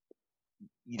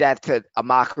that's a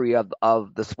mockery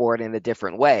of the sport in a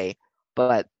different way.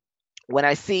 But when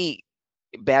I see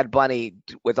Bad Bunny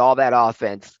with all that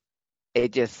offense,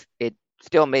 it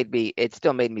still made me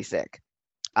sick.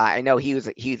 I know he's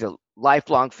a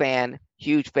lifelong fan,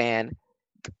 huge fan,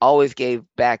 always gave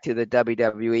back to the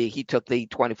WWE. He took the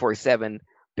 24/7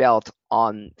 belt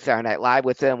on Saturday Night Live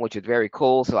with him, which is very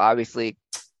cool. So obviously,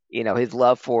 his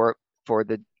love for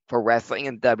wrestling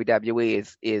and WWE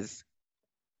is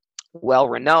well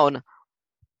known.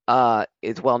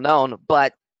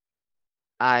 But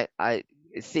I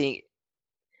see,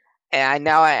 and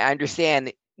I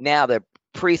understand now that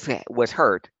Priest was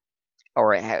hurt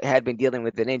or had been dealing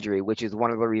with an injury, which is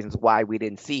one of the reasons why we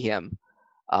didn't see him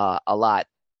a lot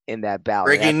in that bout.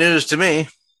 Breaking news to me.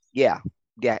 Yeah,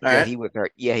 right. He was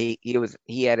hurt. Yeah,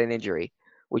 he had an injury,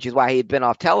 which is why he'd been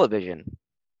off television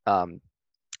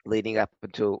leading up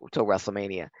until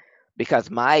WrestleMania. Because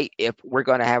if we're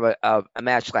going to have a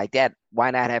match like that,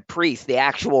 why not have Priest, the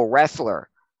actual wrestler,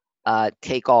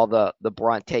 take all the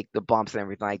brunt, take the bumps and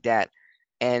everything like that,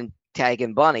 and tag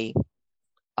in Bunny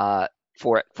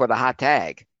for the hot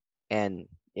tag and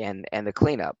the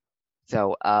cleanup.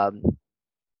 So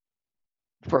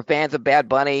for fans of Bad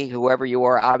Bunny, whoever you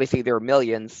are, obviously there are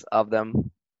millions of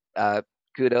them.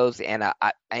 Kudos, and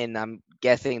I'm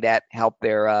guessing that helped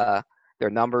their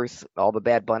numbers. All the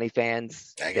Bad Bunny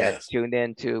fans that tuned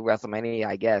in to WrestleMania,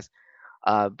 I guess.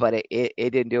 But it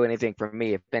didn't do anything for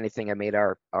me. If anything, it made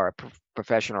our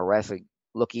professional wrestling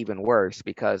look even worse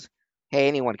because hey,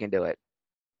 anyone can do it.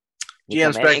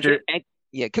 GM Spectre.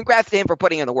 Yeah, congrats to him for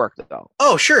putting in the work, though.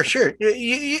 Oh, sure.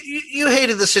 You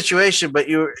hated the situation, but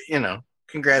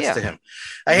congrats to him.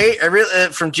 I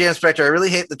really from GM Spectre. I really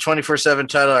hate the 24/7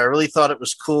 title. I really thought it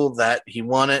was cool that he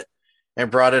won it and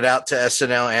brought it out to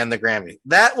SNL and the Grammy.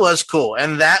 That was cool,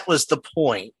 and that was the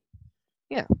point.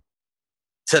 Yeah.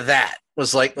 To that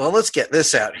was like, well, let's get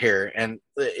this out here, and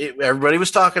everybody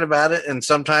was talking about it. And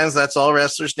sometimes that's all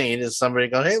wrestlers need is somebody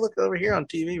going, "Hey, look over here on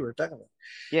TV. We're talking about."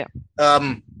 Yeah.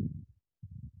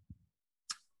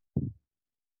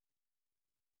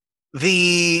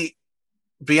 The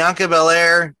Bianca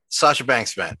Belair Sasha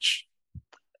Banks match,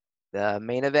 the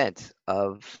main event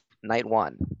of night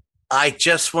one. I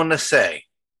just want to say,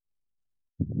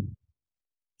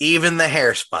 even the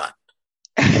hair spot.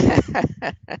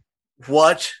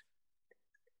 What?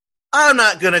 I'm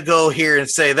not going to go here and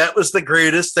say that was the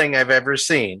greatest thing I've ever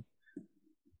seen,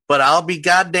 but I'll be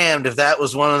goddamned if that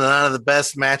was one of the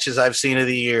best matches I've seen of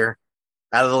the year,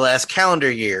 out of the last calendar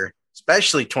year,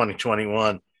 especially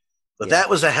 2021. But that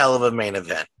was a hell of a main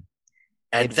event,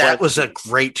 and that was a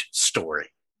great story.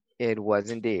 It was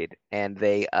indeed, and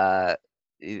they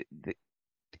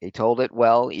told it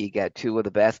well. You got two of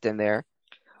the best in there,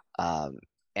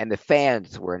 and the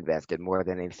fans were invested more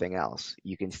than anything else.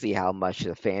 You can see how much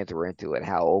the fans were into it,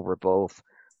 how over both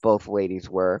ladies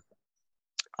were,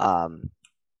 and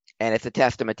it's a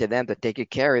testament to them that they could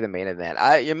carry the main event.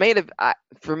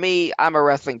 For me, I'm a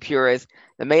wrestling purist.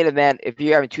 The main event, if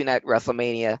you haven't tuned out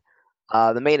WrestleMania,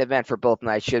 the main event for both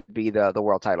nights should be the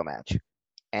world title match.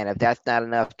 And if that's not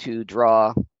enough to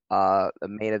draw a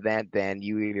main event, then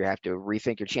you either have to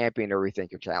rethink your champion or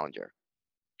rethink your challenger.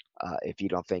 If you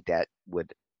don't think that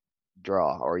would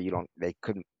draw, or they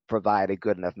couldn't provide a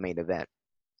good enough main event.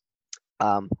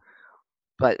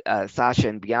 But Sasha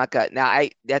and Bianca. Now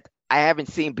I haven't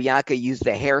seen Bianca use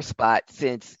the hair spot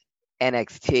since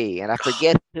NXT, and I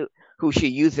forget who she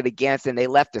used it against, and they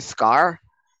left a scar.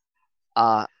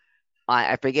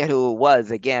 I forget who it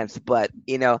was against, but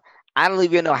I don't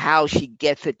even know how she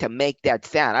gets it to make that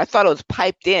sound. I thought it was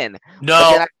piped in.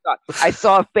 No, I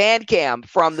saw a fan cam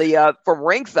from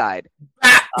ringside,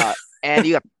 and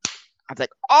I was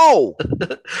like, "Oh,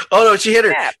 oh no, she hit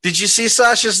her." Yeah. Did you see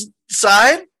Sasha's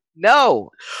side?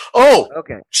 No. Oh,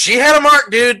 okay. She had a mark,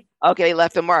 dude. Okay,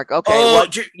 left a mark. Okay. Oh,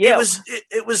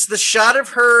 it was the shot of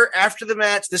her after the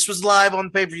match. This was live on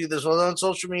pay-per-view. This was on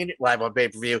social media. Live on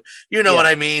pay-per-view. You know what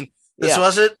I mean. This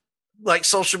wasn't like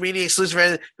social media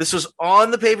exclusive. This was on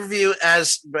the pay-per-view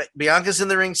as Bianca's in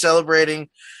the ring celebrating.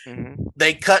 Mm-hmm.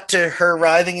 They cut to her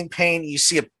writhing in pain. You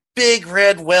see a big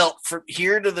red welt from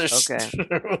here to the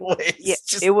waist. Yeah,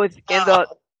 it was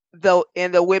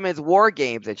in the women's war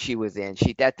games that she was in.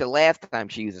 That's the last time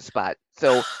she used a spot.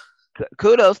 So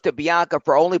kudos to Bianca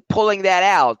for only pulling that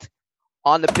out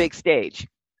on the big stage.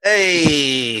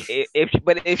 Hey,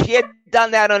 if she had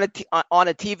done that on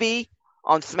a TV.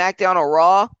 On SmackDown or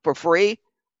Raw for free,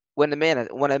 wouldn't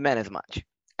have meant as much.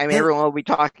 I mean, everyone will be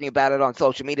talking about it on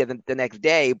social media the next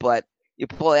day, but you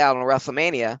pull it out on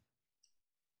WrestleMania,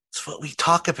 It's what we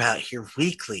talk about here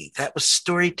weekly. That was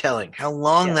storytelling. How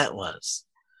long that was.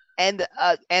 And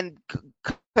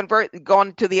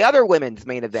going to the other women's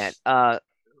main event,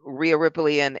 Rhea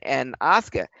Ripley and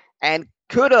Asuka. And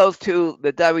kudos to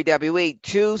the WWE.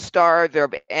 2 stars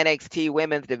of NXT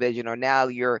women's division are now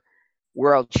your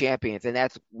world champions, and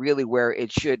that's really where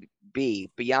it should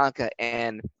be. Bianca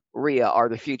and Rhea are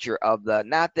the future of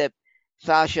not that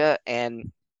Sasha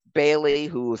and Bayley,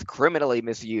 who was criminally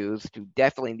misused, who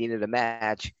definitely needed a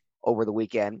match over the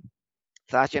weekend.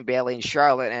 Sasha and Bayley and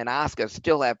Charlotte and Asuka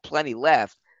still have plenty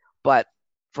left, but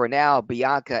for now,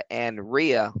 Bianca and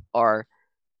Rhea are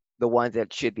the ones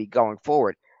that should be going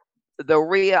forward. The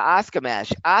Rhea-Asuka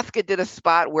match. Asuka did a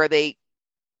spot where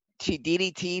she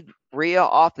DDT'd Rhea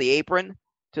off the apron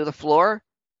to the floor.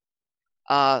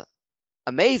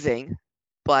 Amazing,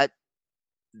 but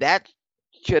that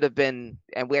should have been,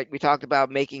 and we talked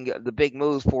about making the big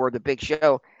moves for the big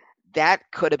show. That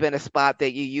could have been a spot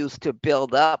that you used to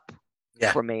build up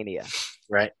for Mania.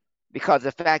 Right. Because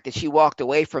the fact that she walked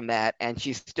away from that and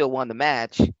she still won the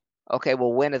match, okay,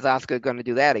 well, when is Asuka going to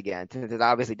do that again? Since it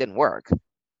obviously didn't work.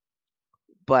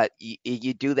 But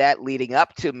you do that leading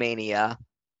up to Mania,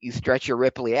 you stretch your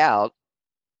Ripley out,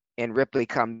 and Ripley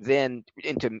comes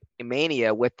into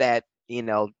Mania with that,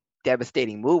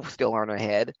 devastating move still on her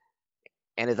head.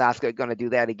 And is Asuka going to do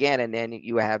that again? And then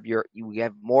you have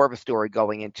more of a story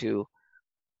going into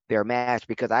their match,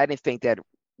 because I didn't think that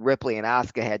Ripley and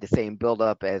Asuka had the same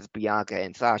build-up as Bianca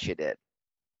and Sasha did.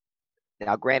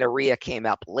 Now, granted, Rhea came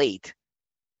up late.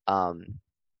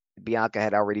 Bianca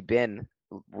had already been.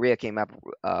 Rhea came up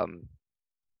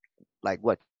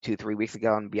 2-3 weeks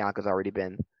ago, and Bianca's already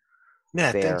been.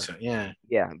 Yeah, there. I think so. Yeah.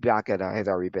 Yeah, Bianca has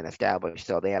already been established,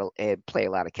 so they had play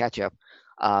a lot of catch up.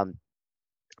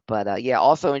 But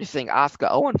also interesting. Asuka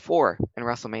 0-4 in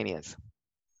WrestleManias.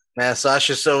 Yeah,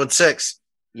 Sasha's 0-6.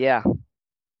 Yeah.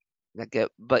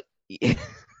 But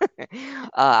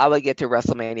I will get to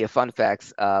WrestleMania fun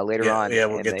facts later on. Yeah,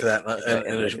 we'll get to that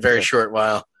in a very short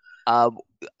while.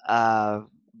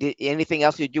 Anything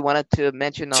else you wanted to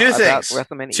mention about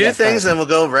WrestleMania? Two things, and we'll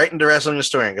go right into Wrestling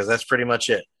Historian, because that's pretty much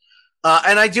it.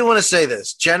 And I do want to say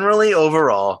this. Generally,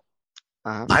 overall,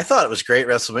 I thought it was great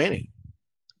WrestleMania.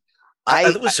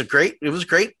 It was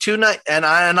great 2 nights, and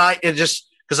it just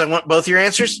because I want both your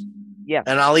answers. Yeah,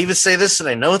 and I'll even say this, and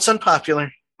I know it's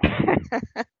unpopular.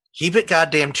 Keep it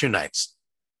goddamn 2 nights,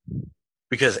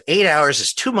 because 8 hours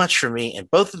is too much for me, and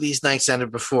both of these nights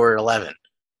ended before 11.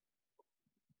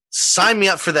 Sign me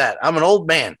up for that. I'm an old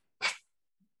man.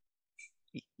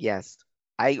 Yes,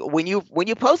 when you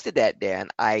posted that, Dan,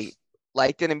 I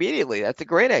liked it immediately. That's a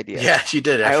great idea. Yeah, you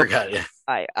did. I forgot. Yeah.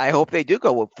 I hope they do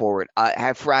go forward.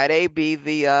 Have Friday be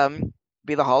the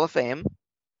Hall of Fame,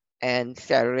 and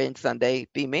Saturday and Sunday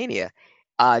be Mania.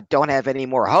 Don't have any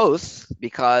more hosts,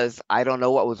 because I don't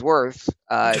know what was worse,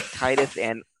 Titus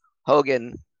and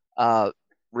Hogan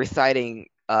reciting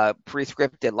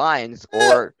pre-scripted lines,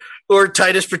 or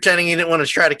Titus pretending he didn't want to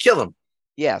try to kill him.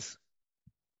 Yes.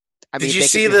 Did you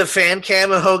see the fan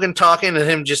cam of Hogan talking and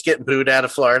him just getting booed out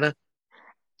of Florida?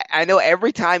 I know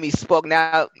every time he spoke.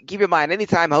 Now, keep in mind,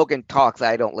 anytime Hogan talks,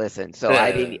 I don't listen, so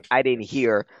I didn't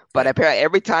hear. But apparently,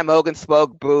 every time Hogan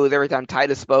spoke, boos. Every time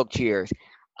Titus spoke, cheers.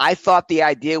 I thought the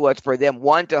idea was for them,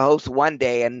 one to host one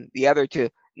day and the other to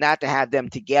not to have them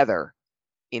together,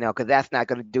 because that's not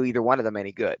going to do either one of them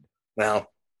any good.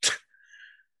 Well,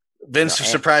 Vince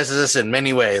surprises us in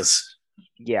many ways.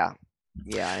 Yeah.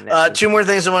 2 more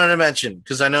things I wanted to mention,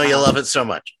 because I know you love it so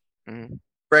much. Mm-hmm.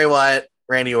 Bray Wyatt,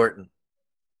 Randy Orton.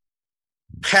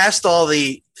 Past all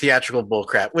the theatrical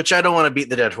bullcrap, which I don't want to beat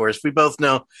the dead horse. We both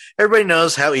know, everybody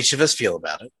knows how each of us feel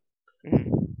about it.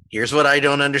 Mm-hmm. Here's what I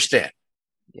don't understand.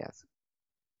 Yes.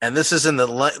 And this is in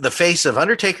the face of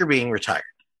Undertaker being retired.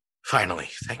 Finally,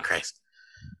 thank Christ.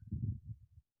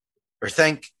 Or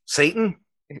thank Satan.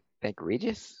 Thank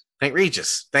Regis. Thank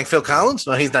Regis. Thank Phil Collins.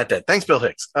 No, he's not dead. Thanks, Bill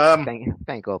Hicks. Thank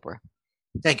Oprah.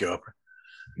 Thank you, Oprah.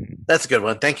 That's a good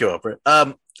one. Thank you,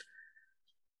 Oprah.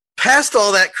 Past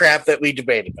all that crap that we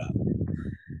debate about,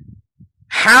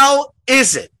 how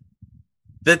is it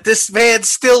that this man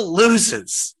still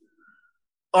loses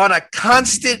on a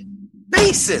constant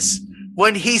basis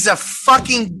when he's a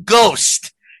fucking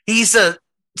ghost? He's a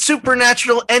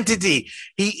supernatural entity.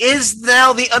 He is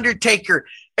now the Undertaker,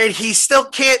 and he still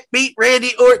can't beat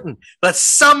Randy Orton. But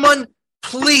someone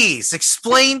please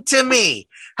explain to me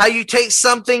how you take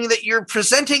something that you're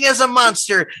presenting as a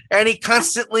monster and he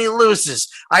constantly loses.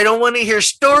 I don't want to hear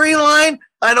storyline.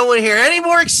 I don't want to hear any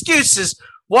more excuses.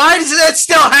 Why does that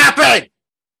still happen?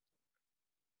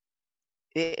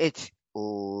 It's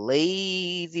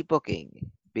lazy booking.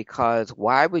 because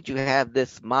why would you have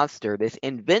this monster, this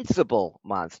invincible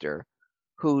monster,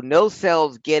 who no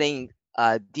sells getting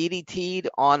DDT'd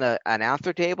on an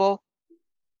announcer table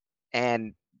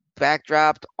and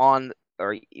backdropped on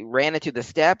or ran into the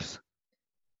steps,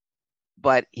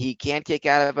 but he can't kick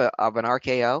out of an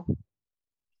RKO?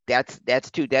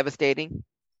 That's too devastating.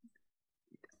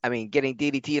 I mean, getting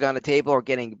DDT'd on the table or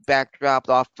getting backdropped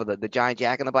off for the giant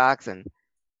Jack in the Box and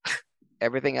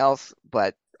everything else,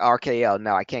 but RKO,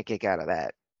 no, I can't kick out of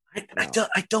that.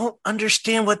 I don't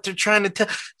understand what they're trying to tell.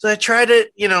 So I try to,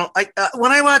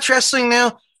 when I watch wrestling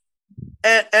now,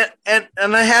 and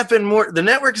I have been more. The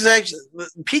network is actually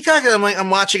Peacock. I'm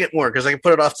watching it more because I can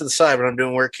put it off to the side when I'm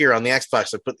doing work here on the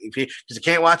Xbox. I put because you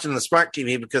can't watch it on the smart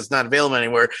TV because it's not available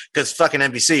anywhere because fucking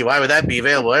NBC. Why would that be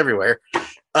available everywhere?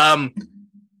 I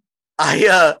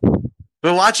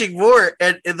been watching more,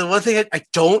 and the one thing I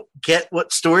don't get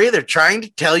what story they're trying to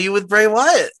tell you with Bray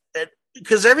Wyatt.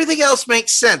 Because everything else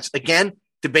makes sense. Again,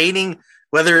 debating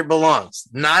whether it belongs.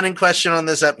 Not in question on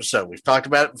this episode. We've talked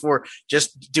about it before.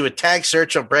 Just do a tag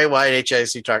search on Bray Wyatt,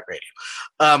 HIC Talk Radio.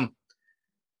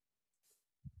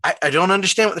 I don't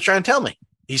understand what they're trying to tell me.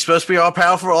 He's supposed to be all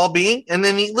powerful, all being, and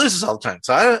then he loses all the time.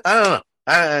 So I don't know.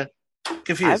 I'm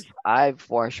confused. I've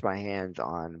washed my hands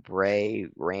on Bray,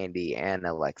 Randy, and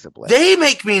Alexa Bliss. They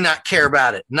make me not care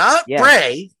about it. Not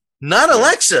Bray, not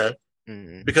Alexa,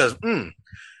 because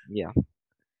yeah.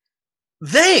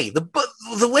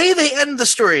 The way they end the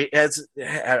story as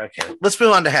okay. Let's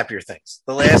move on to happier things.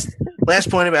 The last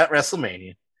point about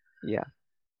WrestleMania. Yeah.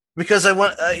 Because I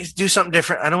want to do something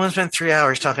different. I don't want to spend 3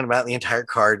 hours talking about the entire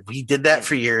card. We did that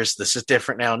for years. This is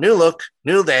different now. New look,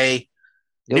 new day,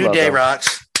 new day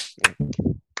rocks.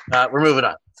 We're moving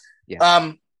on.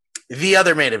 Yeah. The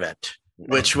other main event,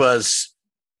 which was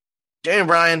Daniel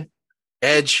Bryan,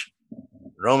 Edge,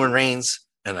 Roman Reigns.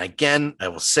 And again, I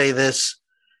will say this.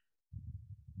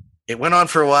 It went on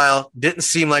for a while. Didn't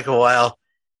seem like a while.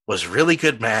 Was a really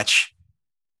good match.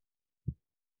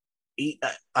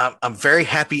 I'm very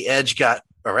happy Edge got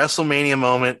a WrestleMania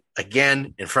moment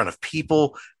again in front of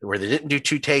people where they didn't do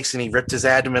 2 takes and he ripped his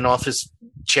abdomen off his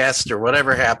chest or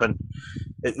whatever happened.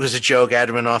 It was a joke,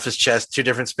 abdomen off his chest, 2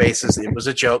 different spaces. It was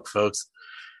a joke, folks.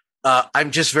 I'm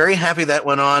just very happy that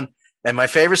went on. And my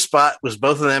favorite spot was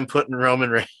both of them putting Roman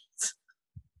Reigns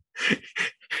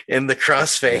in the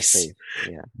crossface.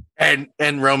 Yeah.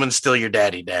 And Roman's still your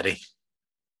daddy. And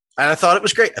I thought it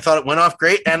was great. I thought it went off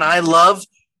great. And I love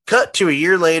cut to a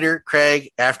year later,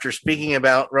 Craig, after speaking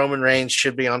about Roman Reigns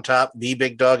should be on top, the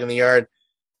big dog in the yard.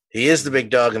 He is the big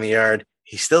dog in the yard.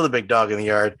 He's still the big dog in the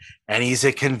yard, and he's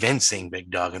a convincing big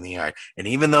dog in the yard. And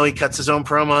even though he cuts his own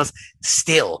promos,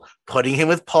 still putting him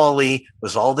with Paulie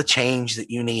was all the change that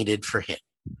you needed for him.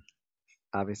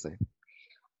 Obviously.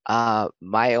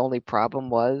 My only problem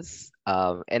was,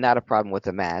 and not a problem with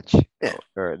the match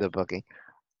or the booking,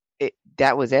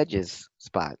 that was Edge's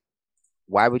spot.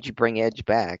 Why would you bring Edge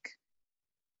back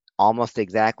almost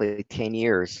exactly 10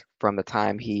 years from the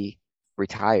time he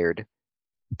retired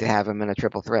to have him in a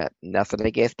triple threat? Nothing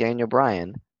against Daniel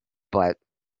Bryan, but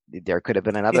there could have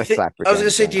been another slap. I was going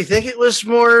to say, do you think it was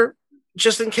more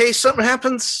just in case something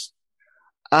happens?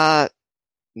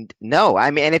 No.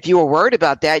 I mean, and if you were worried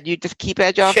about that, you just keep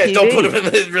Edge off TV. Don't put him in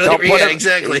the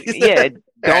exactly.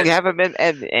 Don't have him in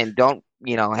and don't,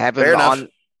 have him on.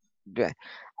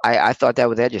 I thought that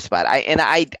was Edge's spot.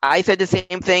 I said the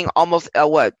same thing almost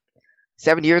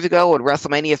 7 years ago at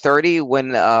WrestleMania 30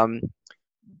 when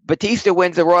Batista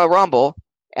wins the Royal Rumble,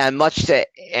 and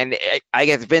I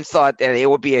guess Vince thought that it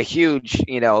would be a huge,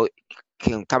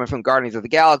 coming from Guardians of the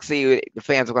Galaxy, the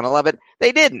fans were going to love it.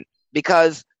 They didn't,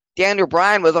 because Daniel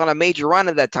Bryan was on a major run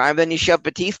at that time. Then he shoved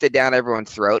Batista down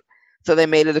everyone's throat, so they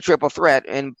made it a triple threat,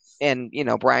 and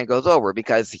Bryan goes over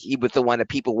because he was the one that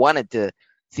people wanted to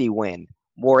see win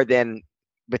more than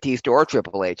Batista or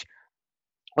Triple H.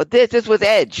 But this was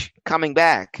Edge coming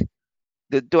back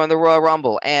during the Royal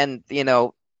Rumble and,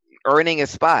 earning a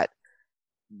spot.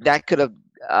 That could have,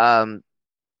 and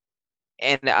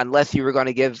unless you were going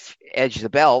to give Edge the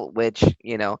belt, which,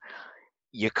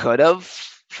 you could have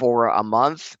for a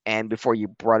month and before you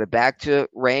brought it back to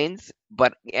Reigns.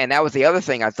 And that was the other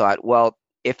thing I thought, well,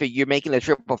 if you're making a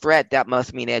triple threat, that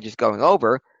must mean Edge is going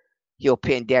over. He'll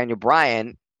pin Daniel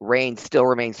Bryan. Reigns still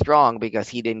remains strong because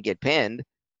he didn't get pinned,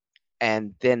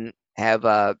 and then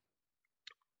have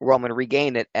Roman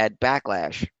regain it at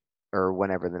Backlash or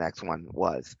whenever the next one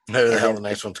was. Whatever the hell the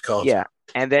next one's called. Yeah,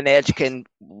 and then Edge can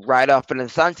ride off in the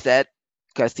sunset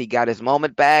because he got his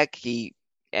moment back. The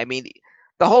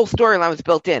whole storyline was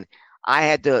built in. I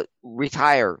had to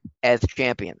retire as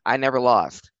champion. I never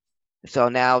lost. So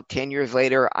now, 10 years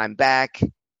later, I'm back.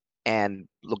 and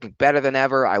looking better than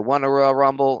ever. I won a Royal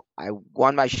Rumble. I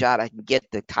won my shot. I can get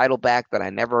the title back that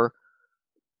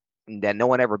no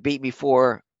one ever beat me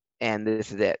for, and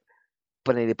this is it.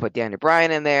 But they put Daniel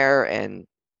Bryan in there, and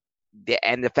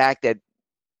the fact that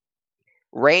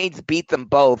Reigns beat them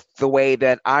both the way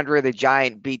that Andre the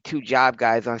Giant beat two job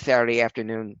guys on Saturday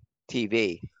afternoon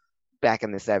TV back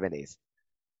in the 70s.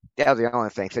 That was the only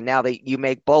thing. So now you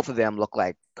make both of them look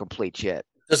like complete shit.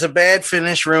 Does a bad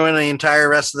finish ruin the entire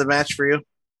rest of the match for you?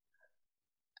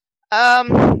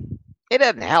 It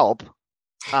doesn't help.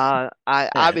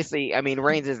 Obviously, I mean,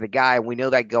 Reigns is the guy. We know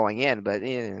that going in, but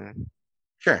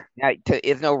sure,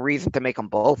 there's no reason to make them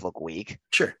both look weak.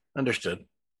 Sure, understood.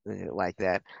 Like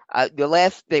that. The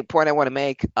last point I want to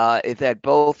make is that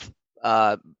both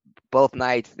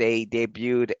nights they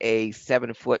debuted a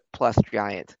 7-foot plus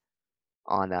giant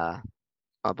on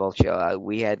both shows.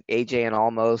 We had AJ and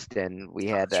Almost, and we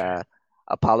had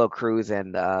Apollo Crews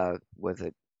and was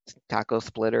it Taco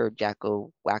Splitter,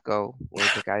 Jacko Wacko? What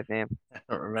was the guy's name? I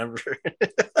don't remember.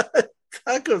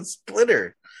 Taco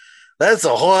Splitter. That's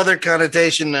a whole other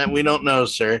connotation that we don't know,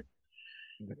 sir.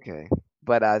 Okay.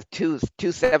 But two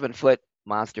 7-foot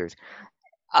monsters.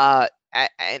 And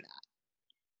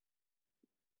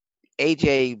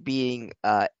AJ being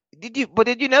did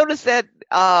you notice that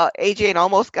AJ and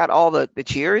Almost got all the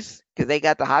cheers because they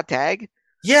got the hot tag?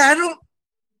 Yeah,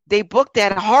 they booked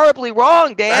that horribly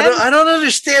wrong, Dan. I don't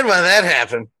understand why that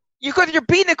happened. You're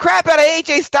beating the crap out of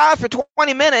AJ Styles for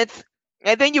 20 minutes,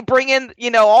 and then you bring in,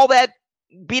 all that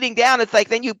beating down. It's like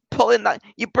then you bring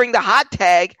the hot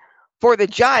tag for the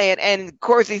Giant, and of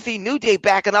course you see New Day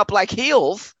backing up like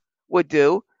heels would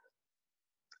do.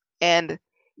 And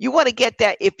you want to get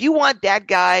that, if you want that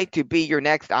guy to be your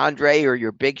next Andre or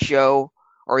your Big Show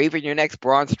or even your next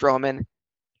Braun Strowman,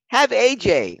 have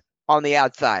AJ on the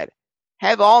outside.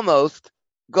 Have Almost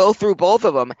go through both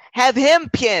of them. Have him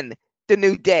pin the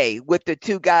New Day with the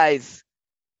two guys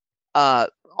on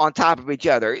top of each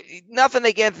other. Nothing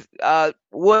against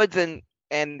Woods and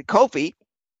Kofi,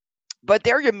 but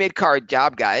they're your mid-card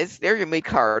job guys. They're your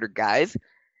mid-card guys.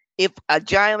 If a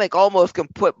Giant like Almost can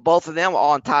put both of them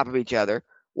on top of each other,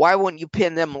 why wouldn't you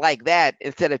pin them like that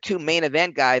instead of two main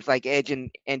event guys like Edge and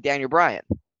Daniel Bryan?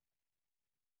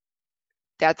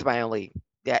 That's my only...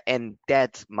 and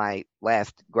that's my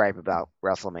last gripe about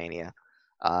WrestleMania.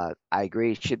 I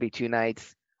agree it should be 2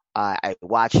 nights. I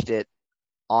watched it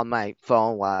on my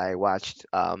phone while I watched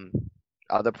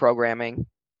other programming.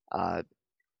 A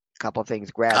couple of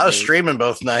things grabbed me. I was streaming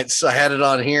both nights. I had it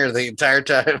on here the entire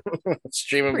time.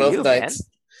 Streaming both nights. Man.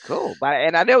 Cool.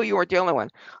 And I know you weren't the only one.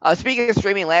 Speaking of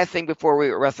streaming, last thing before we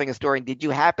were wrestling a story, did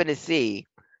you happen to see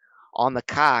on the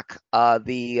cock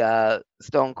the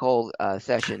Stone Cold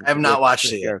session? I have not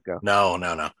watched it yet.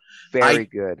 No. Very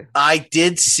good. I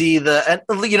did see and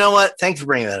you know what? Thanks for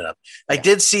bringing that up. I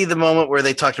did see the moment where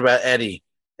they talked about Eddie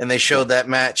and they showed that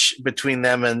match between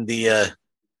them and the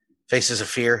Faces of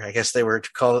Fear, I guess they were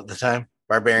called at the time,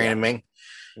 Barbarian and Ming.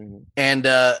 Mm-hmm.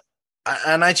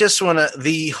 And I just want to,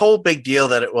 the whole big deal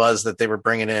that it was that they were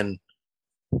bringing in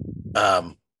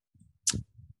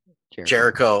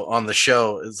Jericho on the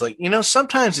show is like,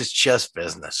 sometimes it's just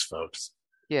business, folks.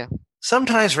 Yeah.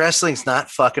 Sometimes wrestling's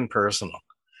not fucking personal.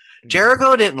 Mm-hmm.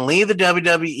 Jericho didn't leave the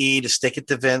WWE to stick it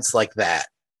to Vince like that.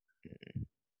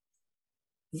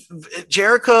 Mm-hmm.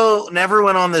 Jericho never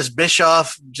went on this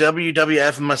Bischoff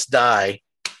WWF must die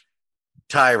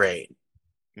tirade.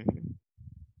 Mm-hmm.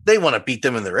 They want to beat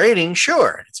them in the ratings,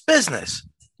 sure. It's business.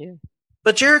 Yeah.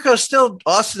 But Jericho's still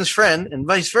Austin's friend and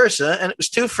vice versa. And it was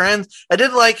two friends. I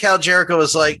did like how Jericho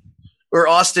was like, or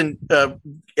Austin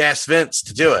asked Vince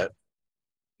to do it.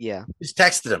 Yeah. Just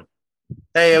texted him.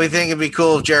 Hey, we think it'd be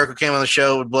cool if Jericho came on the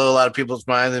show. It would blow a lot of people's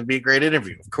minds and it'd be a great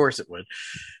interview. Of course it would.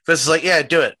 Vince is like, yeah,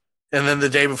 do it. And then the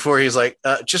day before, he's like,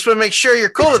 just want to make sure you're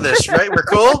cool with this, right? We're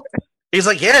cool? He's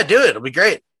like, yeah, do it. It'll be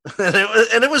great. And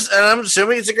I'm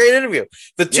assuming it's a great interview.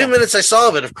 The 2 minutes I saw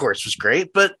of it, of course, was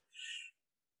great, but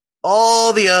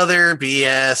all the other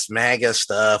BS MAGA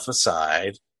stuff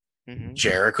aside, mm-hmm.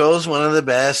 Jericho's one of the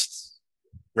best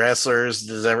wrestlers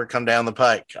that's ever come down the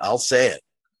pike. I'll say it.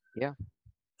 Yeah.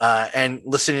 And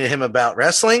listening to him about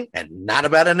wrestling and not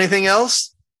about anything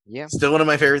else, still one of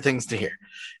my favorite things to hear.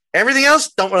 Everything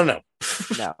else, don't want to know.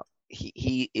 No,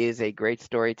 he is a great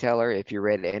storyteller. If you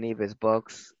read any of his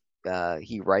books,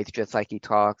 he writes just like he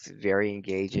talks, very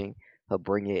engaging. He'll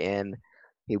bring you in.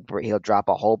 He'll drop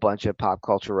a whole bunch of pop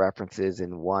culture references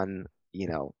in one,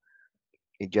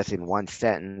 just in one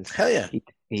sentence. Hell yeah.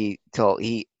 And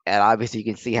obviously you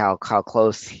can see how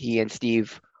close he and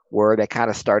Steve were. That kind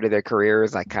of started their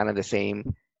careers like kind of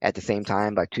at the same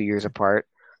time, like 2 years apart.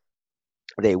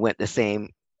 They went the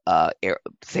same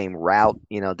same route,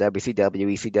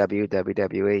 WCW,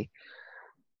 ECW,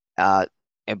 WWE.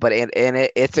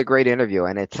 It's a great interview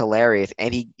and it's hilarious,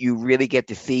 and you really get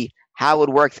to see how it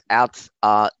works out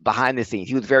behind the scenes.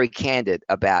 He was very candid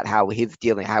about how he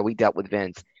dealt with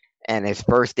Vince, and his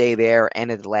first day there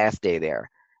and his last day there.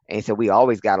 And he said we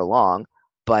always got along,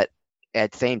 but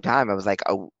at the same time, I was like,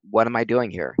 oh, what am I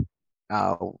doing here?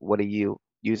 What are you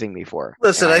using me for?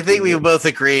 Listen, I think we both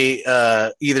agree,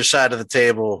 either side of the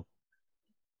table,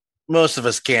 most of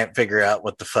us can't figure out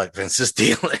what the fuck Vince's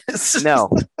deal is. No.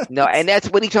 And that's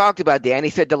what he talked about, Dan. He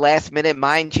said the last minute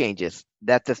mind changes.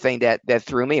 That's the thing that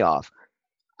threw me off.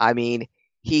 I mean,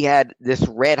 he had this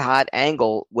red hot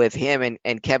angle with him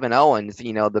and Kevin Owens,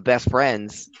 the best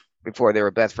friends before they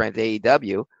were best friends at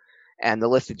AEW, and the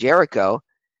list of Jericho.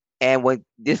 And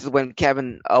this is when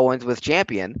Kevin Owens was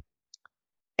champion,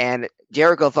 and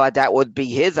Jericho thought that would be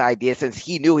his idea since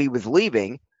he knew he was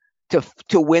leaving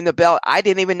to win the belt. I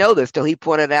didn't even know this till he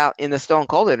pointed out in the Stone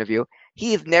Cold interview.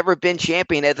 He has never been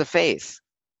champion as a face.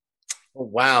 Oh,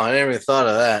 wow, I never even thought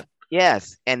of that.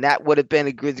 Yes, and that would have been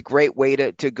a great way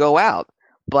to go out.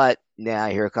 But now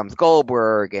here comes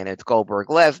Goldberg, and it's Goldberg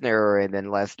Lesnar, and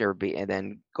then and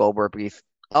then Goldberg beats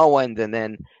Owens, and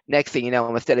then next thing you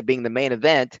know, instead of being the main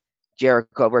event,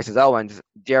 Jericho versus Owens,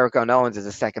 Jericho and Owens is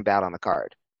the second bout on the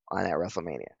card on that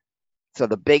WrestleMania. So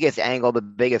the biggest angle, the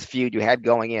biggest feud you had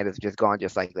going in is just gone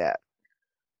just like that.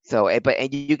 So,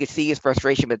 and you could see his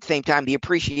frustration, but at the same time, the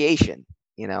appreciation,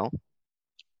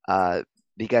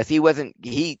 because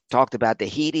he talked about the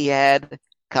heat he had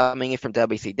coming in from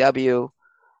WCW,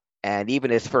 and even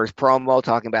his first promo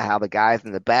talking about how the guys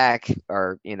in the back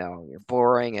are, you're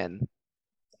boring,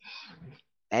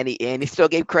 and he still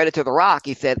gave credit to The Rock.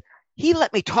 He said, he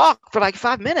let me talk for like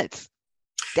 5 minutes.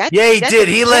 He did.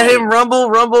 He let him rumble,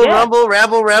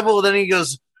 rabble. Then he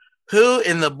goes, who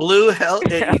in the blue hell?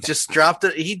 He just dropped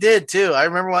it. He did too. I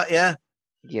remember what. Yeah.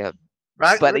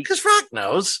 Rock, because Rock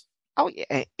knows. Oh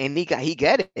yeah, and he got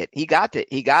it. He got it,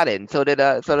 and so did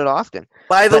Austin.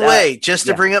 By the way, just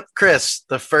to bring up Chris,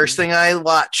 the first thing I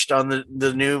watched on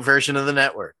the new version of the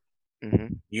network,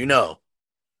 Slamboree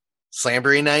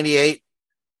 98.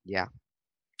 Yeah.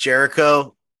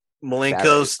 Jericho,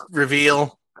 Malenko's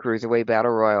reveal. Cruiserweight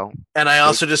Battle Royal. And I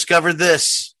also discovered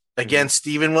this against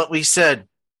even what we said.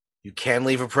 You can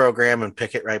leave a program and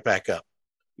pick it right back up.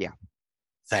 Yeah.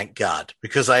 Thank God.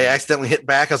 Because I accidentally hit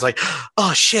back. I was like,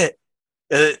 oh, shit.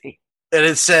 And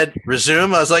it said,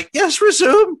 resume. I was like, yes,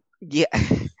 resume. Yeah.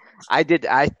 I did.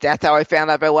 That's how I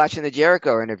found out by watching the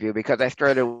Jericho interview, because I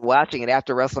started watching it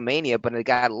after WrestleMania, but it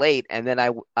got late. And then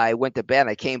I went to bed.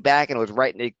 I came back and it was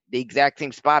right in the exact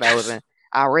same spot. I was an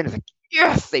hour in. I was like,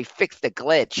 yes, they fixed the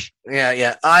glitch.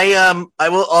 Yeah. I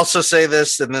will also say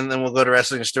this, and then we'll go to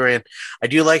Wrestling Historian. I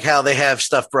do like how they have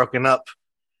stuff broken up.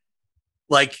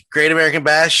 Like Great American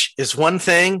Bash is one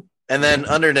thing, and then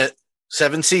under it,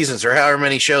 7 seasons or however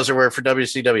many shows there were for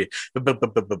WCW.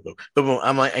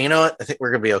 I'm like, you know what? I think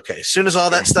we're gonna be okay. As soon as all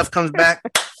that stuff comes back,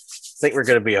 I think we're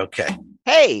gonna be okay.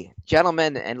 Hey,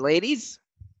 gentlemen and ladies,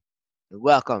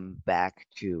 welcome back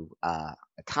to a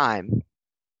time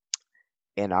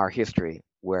in our history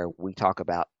where we talk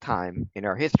about time in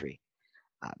our history.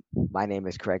 My name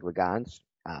is Craig Ragans.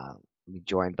 I'm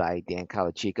joined by Dan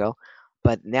Calachico,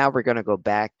 but now we're going to go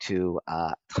back to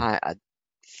a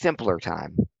simpler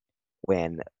time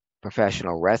when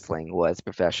professional wrestling was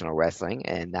professional wrestling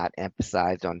and not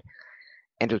emphasized on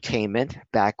entertainment,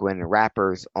 back when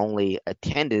rappers only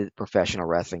attended professional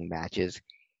wrestling matches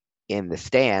in the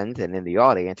stands and in the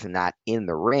audience and not in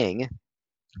the ring.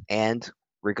 And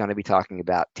we're going to be talking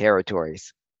about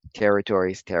territories.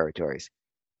 The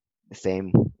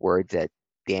same words that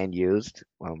Dan used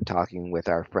when I'm talking with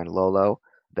our friend Lolo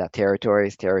about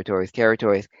territories.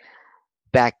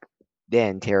 Back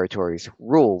then, territories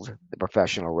ruled the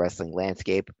professional wrestling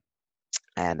landscape.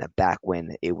 And back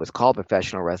when it was called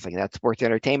professional wrestling, that's sports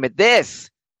entertainment. This,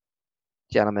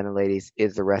 gentlemen and ladies,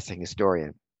 is the Wrestling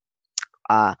Historian.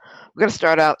 We're going to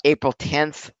start out April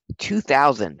 10th,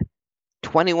 2000.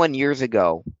 21 years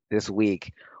ago this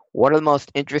week. One of the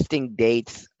most interesting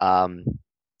dates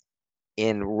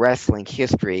in wrestling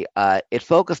history. It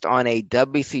focused on a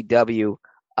WCW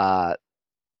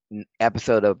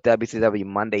episode of WCW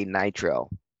Monday Nitro.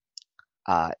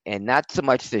 And not so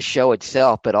much the show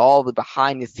itself, but all the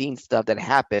behind-the-scenes stuff that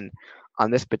happened on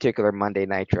this particular Monday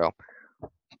Nitro.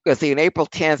 Because see, on April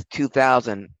 10th,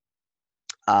 2000,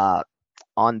 on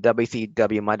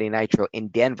WCW Monday Nitro in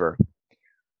Denver,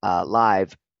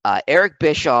 live, Eric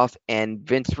Bischoff and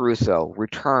Vince Russo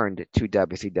returned to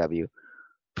WCW,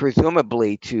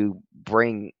 presumably to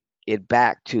bring it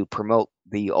back to promote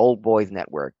the Old Boys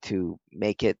Network, to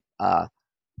make it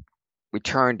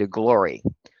return to glory.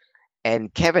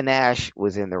 And Kevin Nash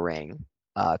was in the ring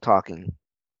talking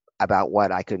about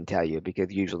what I couldn't tell you,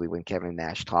 because usually when Kevin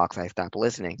Nash talks, I stop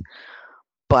listening.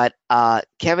 But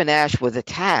Kevin Nash was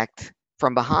attacked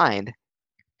from behind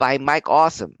by Mike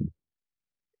Awesome.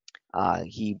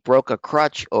 He broke a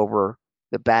crutch over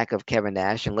the back of Kevin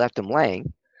Nash and left him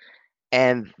laying.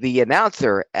 And the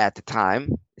announcer at the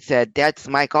time said, "That's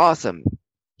Mike Awesome.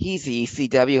 He's the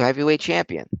ECW heavyweight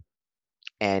champion."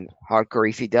 And hardcore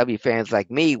ECW fans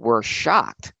like me were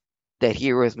shocked that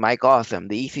here was Mike Awesome,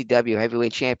 the ECW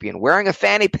heavyweight champion, wearing a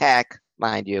fanny pack,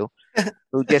 mind you,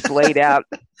 who just laid out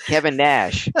Kevin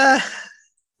Nash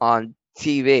on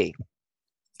TV.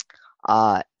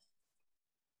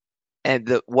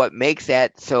 And what makes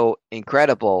that so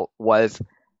incredible was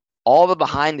all the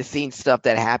behind-the-scenes stuff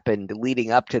that happened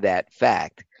leading up to that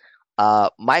fact.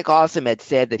 Mike Awesome had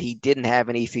said that he didn't have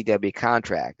an ECW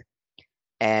contract.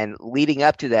 And leading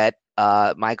up to that,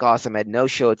 Mike Awesome had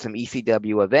no-showed some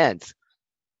ECW events.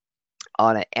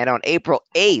 On April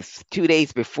 8th, 2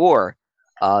 days before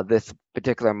this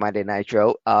particular Monday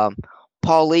Nitro,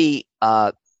 Paul Lee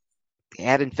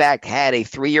had in fact had a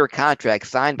 3-year contract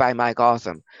signed by Mike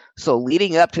Awesome. So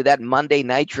leading up to that Monday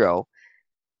Nitro,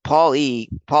 Paul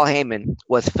Heyman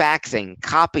was faxing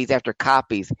copies after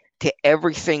copies to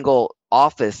every single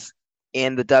office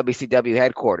in the WCW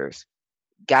headquarters.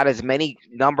 Got as many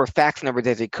fax numbers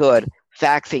as he could,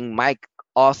 faxing Mike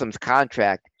Awesome's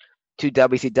contract to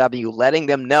WCW, letting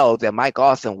them know that Mike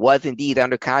Awesome was indeed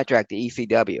under contract to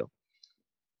ECW.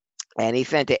 And he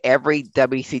sent to every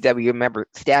WCW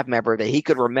staff member that he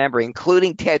could remember,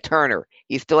 including Ted Turner.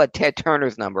 He still had Ted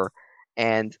Turner's number,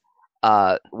 and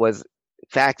was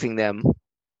faxing them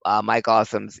Mike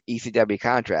Awesome's ECW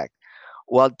contract.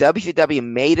 Well, WCW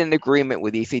made an agreement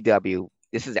with ECW.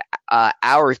 This is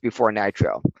hours before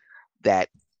Nitro, that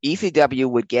ECW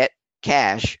would get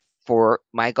cash for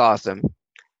Mike Awesome,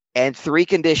 and 3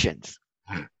 conditions: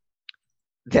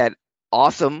 that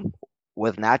Awesome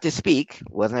was not to speak,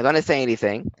 wasn't going to say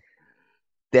anything,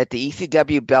 that the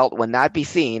ECW belt would not be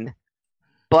seen,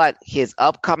 but his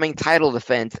upcoming title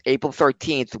defense, April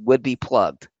 13th, would be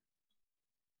plugged.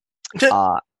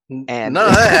 And none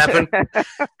of that happened.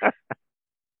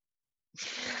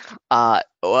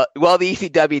 Well, the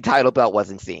ECW title belt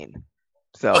wasn't seen.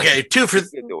 So okay, 2 for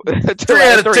 3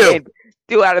 out of 3.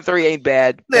 2 out of 3 ain't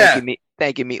bad. Yeah.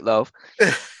 Thank you, Meatloaf.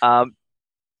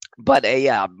 But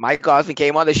Mike Awesome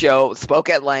came on the show, spoke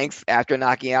at length after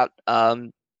knocking out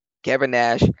Kevin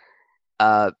Nash.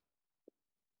 I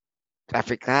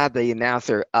forgot the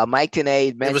announcer. Mike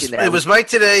Tenay mentioned it was Mike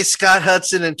Tenay, Scott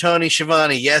Hudson, and Tony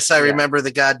Schiavone. Yes, I remember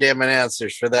the goddamn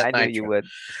announcers for that night. I knew you would.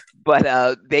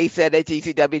 But they said that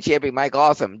ECW champion Mike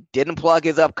Awesome didn't plug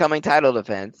his upcoming title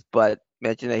defense, but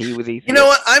mentioned that he was ECW. You know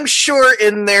what? I'm sure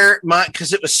in their mind,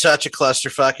 because it was such a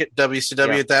clusterfuck at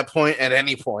WCW at that point, at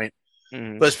any point,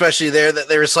 but especially there, that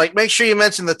they were like, make sure you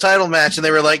mention the title match, and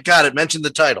they were like, got it, mention the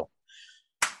title.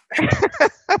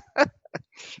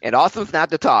 And Awesome's not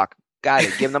to talk. Got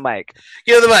it. Give him the mic.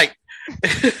 Give him the mic.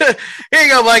 Here you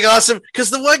go, Mike Awesome.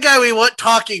 Because the one guy we want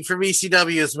talking from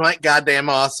ECW is Mike goddamn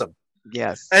Awesome.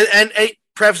 Yes. And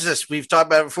preface this, we've talked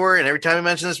about it before, and every time we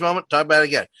mention this moment, talk about it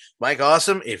again. Mike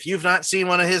Awesome, if you've not seen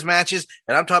one of his matches,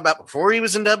 and I'm talking about before he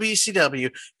was in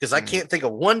WCW, because I can't think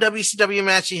of one WCW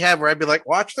match he had where I'd be like,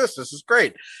 watch this is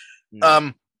great.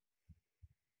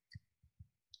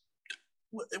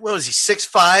 What was he,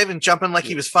 6'5" and jumping like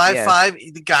he was 5'5"?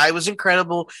 Yeah. The guy was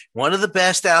incredible. One of the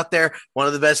best out there. One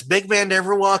of the best big man to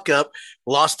ever walk up.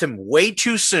 Lost him way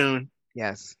too soon.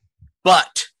 Yes.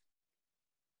 But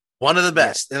one of the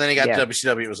best. Yeah. And then he got to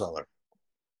WCW. It was all over.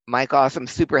 Mike Awesome,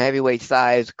 super heavyweight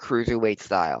size, cruiserweight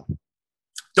style.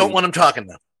 Don't want him talking,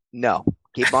 though. No.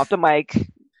 Keep him off the mic.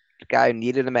 The guy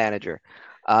needed a manager.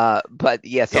 But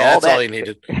yes, that's all he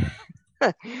needed.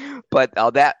 But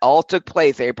that all took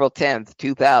place April 10th,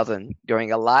 2000,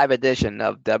 during a live edition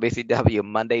of WCW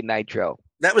Monday Nitro.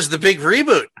 That was the big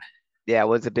reboot. Yeah, it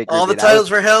was a big all reboot. The titles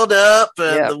were held up.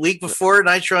 The week before,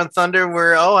 Nitro and Thunder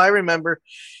were, I remember.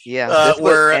 Yeah.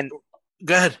 Go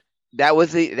ahead. That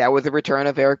was the return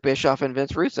of Eric Bischoff and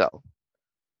Vince Russo.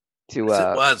 It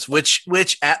was,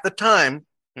 which at the time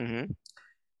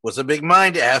was a big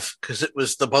mind F, because it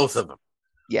was the both of them.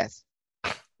 Yes.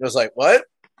 It was like, what?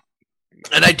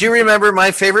 And I do remember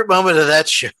my favorite moment of that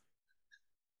show.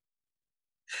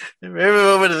 And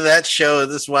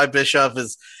this is why Bischoff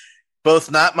is both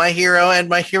not my hero and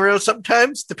my hero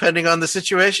sometimes, depending on the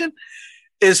situation,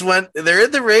 is when they're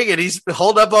in the ring and he's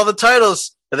hold up all the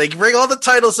titles. And they bring all the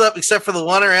titles up except for the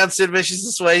one around Sid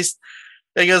Vicious's waist.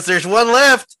 And he goes, there's one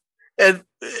left. And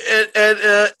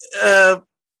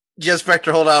Jim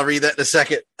Spector, hold on, I'll read that in a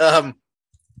second.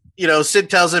 Sid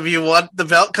tells him, you want the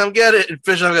belt, come get it. And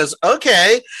Bischoff goes,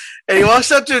 okay. And he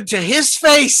walks up to his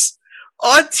face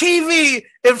on TV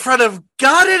in front of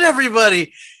God and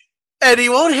everybody. And he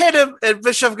won't hit him. And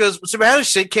Bischoff goes, what's the matter,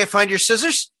 Sid? Can't find your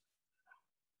scissors?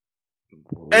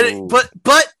 And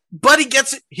but he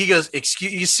gets it. He goes,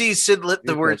 excuse. You see Sid lit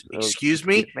the word, excuse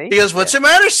me? He goes, what's the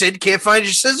matter, Sid? Can't find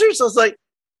your scissors? I was like,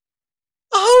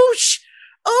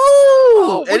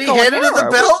 and he handed him the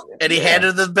belt,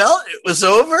 handed the belt. It was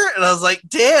over, and I was like,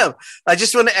 "Damn!" I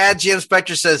just want to add, Jim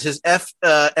Spector says his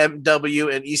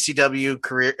FMW and ECW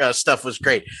career stuff was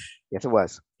great. Yes, it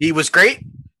was. He was great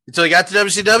until he got to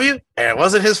WCW, and it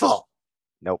wasn't his fault.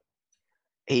 Nope.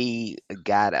 He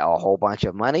got a whole bunch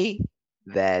of money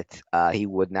that he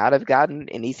would not have gotten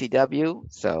in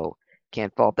ECW, so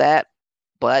can't fault that.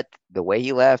 But the way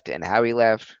he left and how he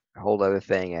left, a whole other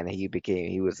thing, and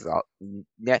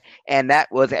and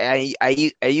that was I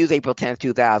use April 10th,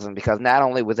 2000 because not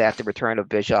only was that the return of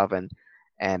Bischoff and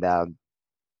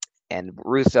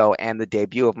Russo and the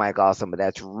debut of Mike Awesome, but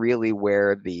that's really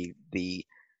where the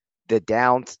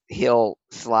downhill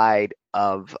slide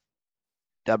of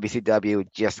WCW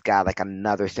just got like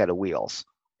another set of wheels.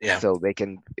 Yeah, so they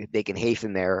can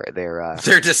hasten their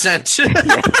descent. We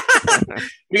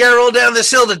got to roll down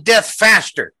this hill to death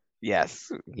faster.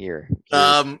 Yes, here's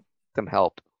some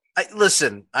help. I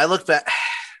look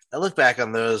back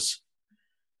on those,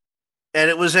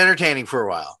 and it was entertaining for a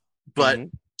while. But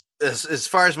as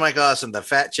far as Mike Awesome, the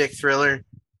Fat Chick Thriller,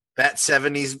 that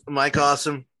 70s Mike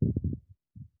Awesome.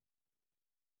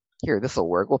 Here, this will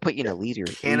work. We'll put you in a leader.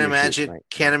 Can't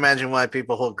imagine why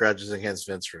people hold grudges against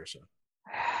Vince Russo.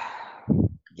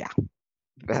 Yeah,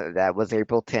 that was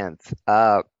April 10th.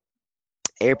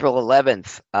 April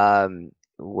 11th.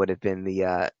 Would have been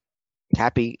the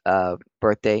happy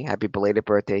belated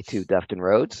birthday to Dustin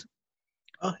Rhodes.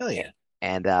 Oh, hell yeah.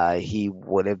 And he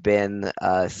would have been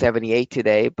 78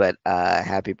 today, but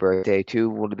happy birthday to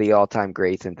one of the all-time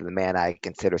greats and to the man I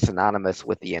consider synonymous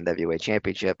with the NWA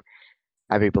Championship.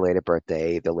 Happy belated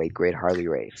birthday, the late, great Harley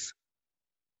Race.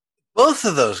 Both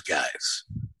of those guys.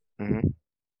 Mm-hmm.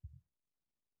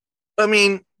 I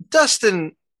mean,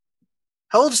 Dustin,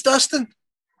 how old's Dustin?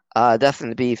 Dustin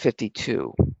to be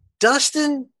 52.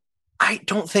 Dustin, I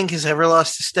don't think has ever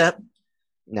lost a step.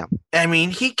 No. I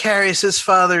mean, he carries his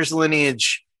father's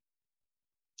lineage.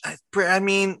 I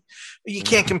mean, you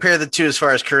can't compare the two as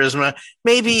far as charisma,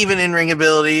 maybe even in-ring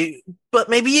ability, but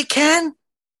maybe you can.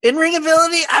 In-ring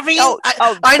ability? I mean,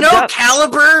 I know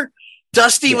Caliber,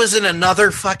 Dusty was in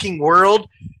another fucking world,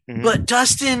 but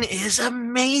Dustin is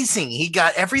amazing. He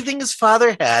got everything his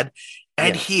father had,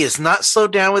 and he is not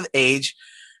slowed down with age.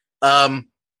 The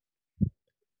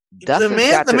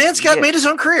man's made his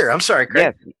own career. I'm sorry,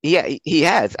 Craig. Yes, he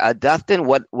has. Dustin,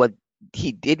 what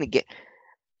he didn't get,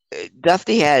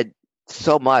 Dusty had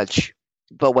so much,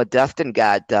 but what Dustin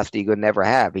got, Dusty could never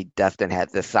have. Dustin had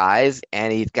the size,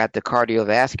 and he's got the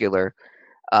cardiovascular,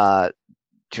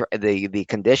 the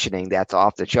conditioning that's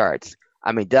off the charts.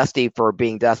 I mean, Dusty, for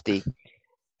being Dusty,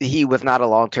 he was not a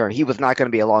long-term. He was not going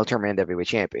to be a long-term NWA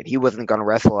champion. He wasn't going to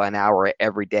wrestle an hour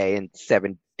every day and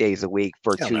 7 days a week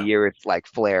for 2 years like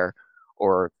Flair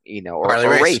or Harley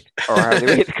Race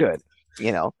could,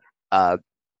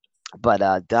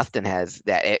 But Dustin has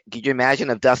that. Could you imagine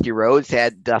if Dusty Rhodes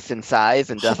had Dustin's size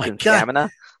and Dustin's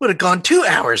stamina? Would have gone 2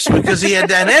 hours because he had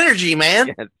that energy,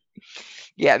 man.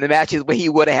 Yeah, and the matches he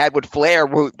would have had with Flair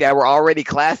that were already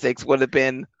classics would have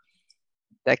been.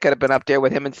 That could have been up there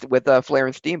with him and with Flair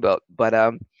and Steamboat, but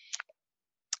So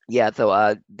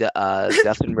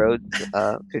Dustin Rhodes,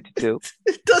 52.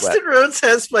 Dustin Rhodes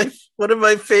has one of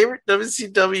my favorite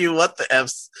WCW what the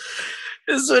F's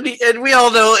is when and we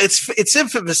all know it's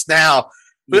infamous now,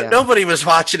 but nobody was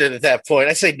watching it at that point.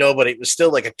 I say nobody; it was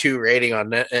still like a 2 rating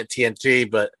on TNT,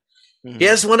 but he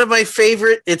has one of my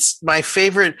favorite. It's my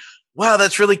favorite. Wow,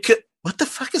 that's really good. What the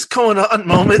fuck is going on?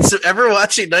 Moments of ever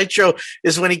watching Nitro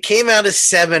is when he came out as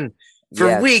 7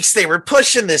 for weeks. They were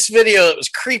pushing this video. It was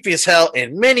creepy as hell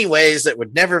in many ways that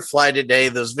would never fly today.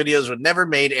 Those videos would never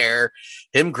made air.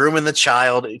 Him grooming the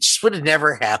child. It just would have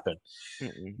never happened.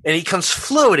 And he comes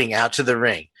floating out to the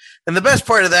ring. And the best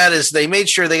part of that is they made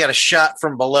sure they got a shot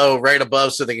from below right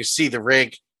above so they could see the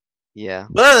ring. Yeah.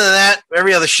 But other than that,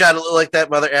 every other shot looked like that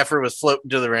mother effer was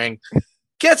floating to the ring.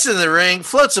 Gets in the ring,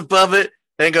 floats above it,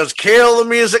 then goes, kill the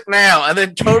music now, and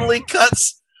then totally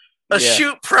cuts a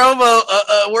shoot promo,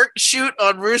 a work shoot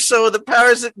on Russo with the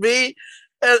powers that be.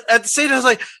 At the same time, I was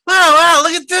like, wow,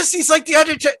 look at this. He's like the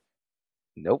Undertaker.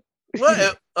 Nope.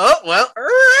 What? Oh, well.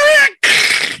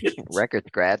 Record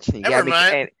scratch. Never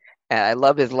mind. And I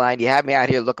love his line. You have me out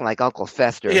here looking like Uncle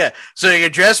Fester. Yeah. So you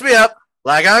can dress me up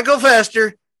like Uncle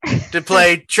Fester to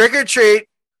play trick or treat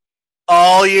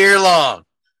all year long.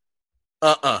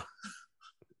 And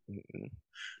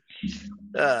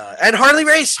Harley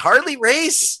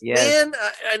Race, yes. Man,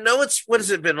 I know what has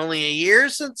it been? Only 2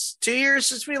 years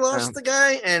since we lost the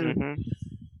guy, and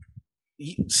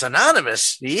he's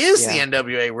synonymous. He is the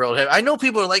NWA World Heavyweight. I know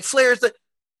people are like Flair's the.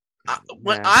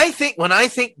 When I think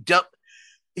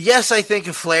yes, I think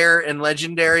of Flair and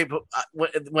Legendary, but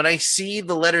when I see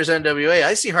the letters NWA,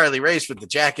 I see Harley Race with the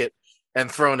jacket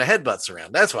and throwing the headbutts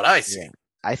around. That's what I see. Yeah.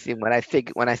 I see when I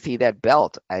see that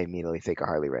belt, I immediately think of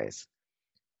Harley Race.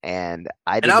 And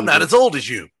I'm not as old as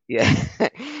you. Yeah.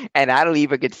 And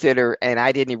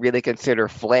I didn't really consider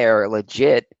Flair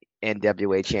legit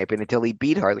NWA champion until he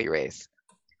beat Harley Race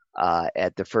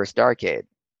at the first Starrcade.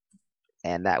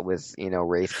 And that was,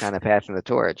 Race kind of passing the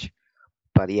torch.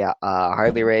 But yeah,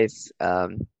 Harley Race,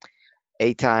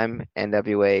 8-time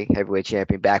NWA heavyweight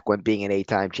champion, back when being an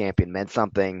 8-time champion meant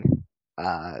something.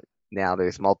 Now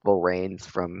there's multiple reigns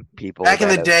from people. Back in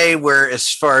the day where, as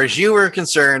far as you were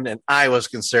concerned and I was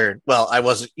concerned, well, I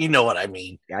wasn't, you know what I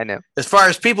mean. I know. As far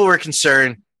as people were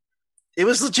concerned, it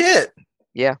was legit.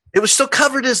 Yeah. It was still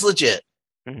covered as legit.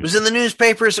 Mm-hmm. It was in the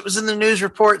newspapers. It was in the news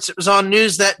reports. It was on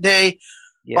news that day.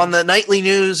 Yeah. On the nightly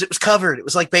news, it was covered. It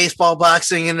was like baseball,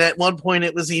 boxing, and at one point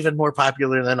it was even more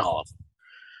popular than all of them.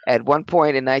 At one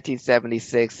point in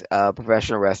 1976,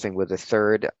 professional wrestling was the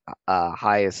third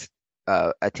highest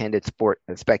attended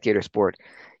spectator sport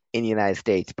in the United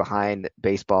States, behind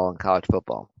baseball and college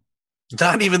football.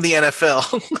 Not even the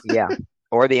NFL. Yeah,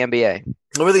 or the NBA.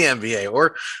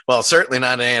 Or well, certainly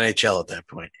not an NHL at that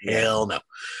point. Hell no.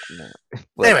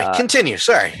 But, anyway, continue.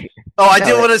 Sorry. Oh, I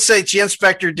did want to say Jan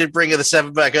Spector did bring the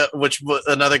 7 back up, which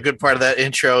another good part of that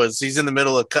intro is he's in the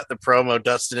middle of cutting the promo.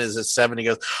 Dustin is at 7. He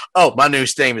goes, "Oh, my new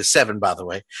name is 7, by the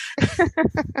way."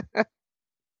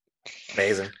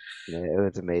 Amazing. Yeah, it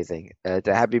was amazing. It's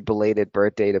a happy belated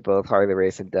birthday to both Harley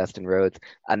Race and Dustin Rhodes.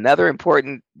 Another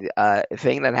important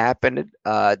thing that happened,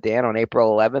 Dan, on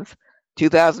April 11th,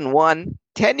 2001,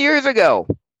 10 years ago,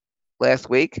 last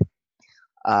week,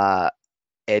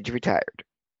 Edge retired.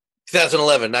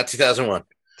 2011, not 2001.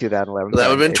 2011. That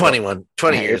would have been 20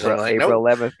 years. April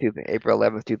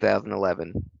 11th,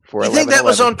 2011. You think that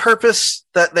was on purpose,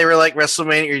 that they were like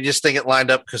WrestleMania, or you just think it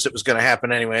lined up because it was going to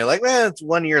happen anyway? Like, it's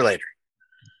 1 year later.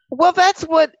 Well, that's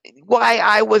why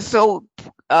I was so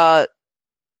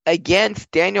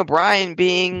against Daniel Bryan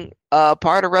being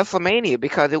part of WrestleMania,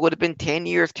 because it would have been 10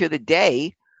 years to the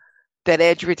day that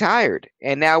Edge retired.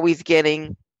 And now he's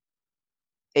getting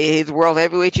his World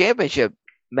Heavyweight Championship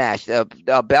match, a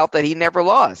belt that he never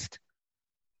lost.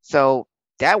 So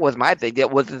that was my thing.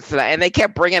 And they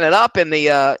kept bringing it up in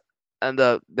the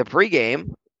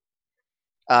pregame.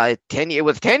 It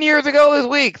was 10 years ago this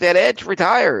week that Edge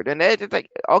retired, and Edge is like,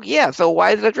 oh yeah, so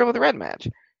why is it a Triple Threat match?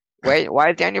 Why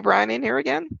is Daniel Bryan in here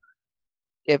again?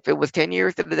 If it was 10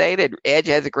 years to the day that Edge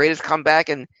has the greatest comeback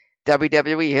in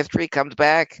WWE history, comes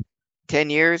back 10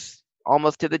 years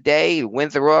almost to the day,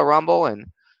 wins the Royal Rumble, and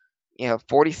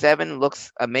 47,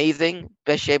 looks amazing,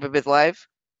 best shape of his life.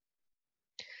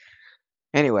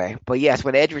 Anyway, but yes,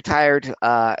 when Edge retired,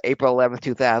 April 11th,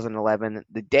 2011,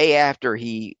 the day after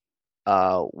he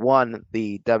won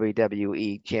the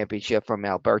WWE Championship from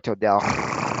Alberto Del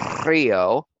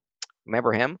Rio.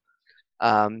 Remember him?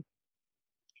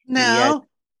 No.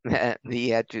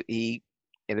 He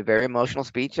in a very emotional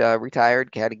speech, retired,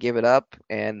 had to give it up,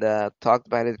 and talked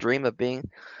about his dream of being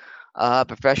a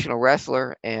professional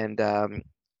wrestler, and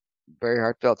very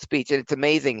heartfelt speech. And it's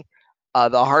amazing,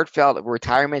 the heartfelt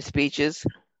retirement speeches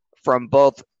from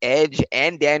both Edge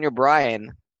and Daniel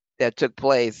Bryan that took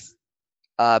place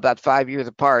about 5 years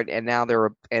apart, and now they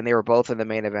were both in the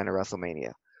main event of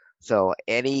WrestleMania. So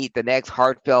the next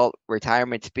heartfelt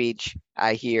retirement speech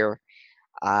I hear,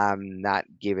 I'm not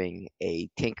giving a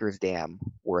tinker's damn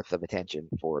worth of attention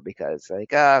for, because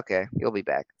okay, he'll be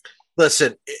back.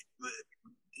 Listen,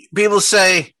 people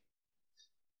say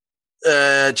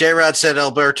J-Rod said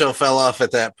Alberto fell off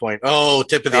at that point. Oh,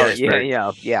 tip of the iceberg.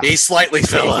 Yeah. He slightly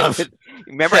fell off.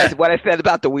 Remember what I said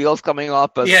about the wheels coming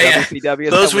off of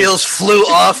WCW? Those wheels flew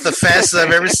off the fastest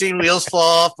I've ever seen wheels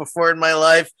fall off before in my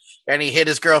life, and he hit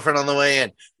his girlfriend on the way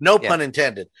in. No pun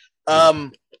intended.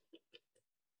 Never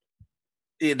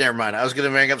mind. I was going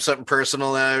to bring up something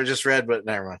personal that I just read, but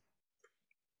never mind.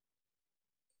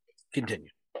 Continue.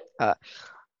 That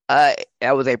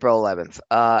was April 11th.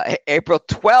 April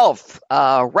 12th,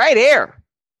 right here,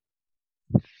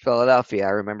 Philadelphia.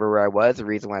 I remember where I was. The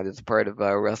reason why this is part of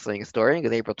Wrestling Historian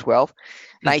is April 12th,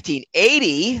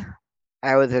 1980.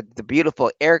 I was at the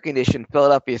beautiful air-conditioned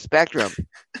Philadelphia Spectrum.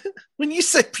 When you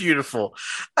say beautiful,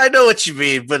 I know what you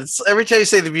mean, but it's, every time you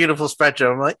say the beautiful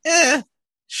Spectrum, I'm like,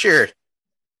 sure.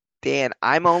 Dan,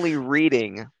 I'm only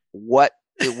reading what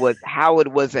it was, how it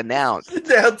was announced.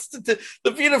 The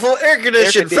beautiful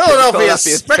air-conditioned Philadelphia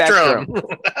Spectrum.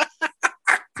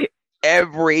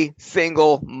 Every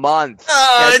single month.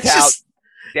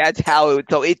 That's how it,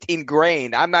 so it's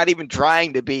ingrained. I'm not even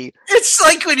trying to be. It's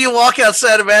like when you walk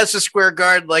outside of Madison Square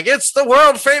Garden, like it's the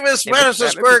world famous Madison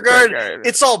Square Garden.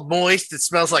 It's all moist. It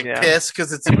smells like piss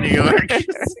because it's in New York.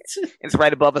 It's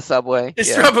right above a subway.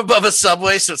 It's right above a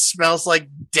subway, so it smells like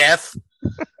death.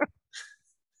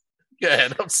 Go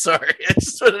ahead. I'm sorry. I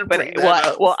just wanted to bring that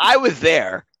up. Well, I was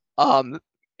there,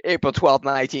 April 12th,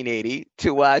 1980,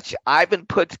 to watch Ivan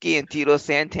Putski and Tito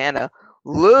Santana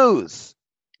lose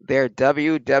their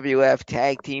WWF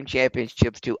Tag Team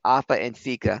Championships to Afa and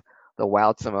Sika, the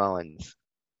Wild Samoans.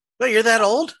 Oh, you're that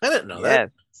old? I didn't know that.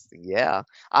 Yeah.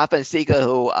 Afa and Sika,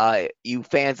 who you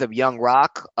fans of Young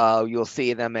Rock, you'll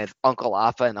see them as Uncle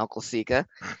Afa and Uncle Sika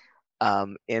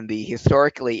in the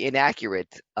historically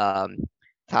inaccurate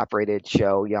top-rated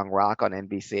show Young Rock on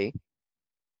NBC.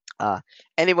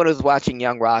 Anyone who's watching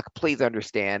Young Rock, please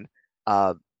understand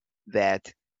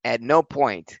that at no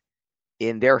point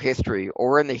in their history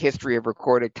or in the history of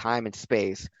recorded time and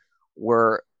space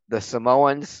were the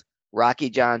Samoans, Rocky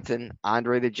Johnson,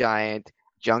 Andre the Giant,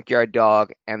 Junkyard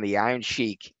Dog, and the Iron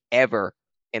Sheik ever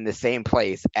in the same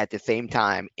place at the same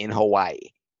time in Hawaii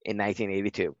in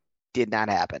 1982. Did not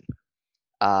happen.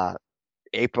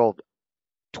 April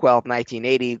 12,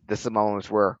 1980, the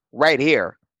Samoans were right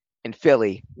here in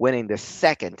Philly, winning the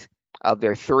second of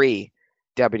their 3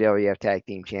 WWF Tag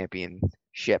Team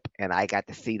Championship, and I got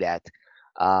to see that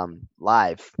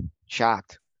live.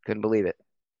 Shocked, couldn't believe it,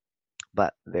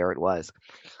 but there it was.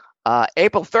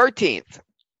 April 13th,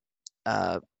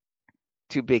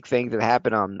 2 big things that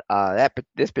happened on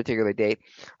this particular date.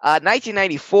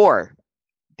 1994,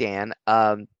 Dan,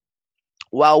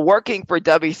 while working for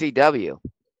WCW,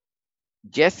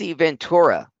 Jesse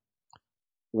Ventura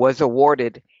was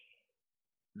awarded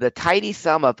the tidy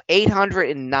sum of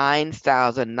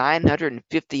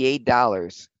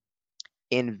 $809,958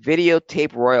 in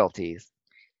videotape royalties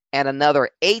and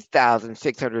another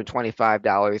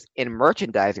 $8,625 in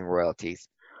merchandising royalties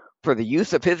for the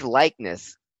use of his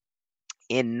likeness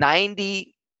in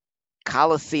 90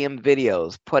 Coliseum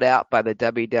videos put out by the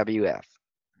WWF.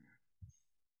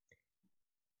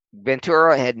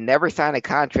 Ventura had never signed a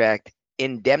contract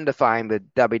indemnifying the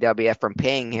WWF from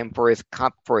paying him for his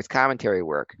commentary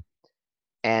work.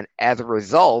 And as a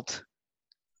result,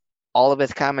 all of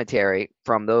his commentary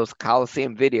from those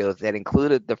Coliseum videos that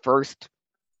included the first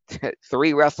 3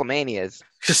 WrestleManias,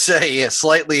 just say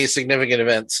slightly significant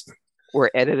events,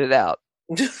 were edited out.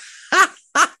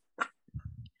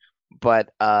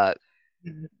 But that's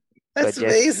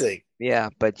amazing.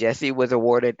 But Jesse was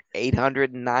awarded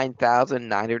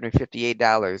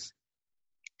 $809,958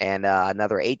 and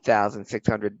another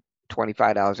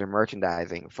 $8,625 in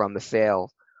merchandising from the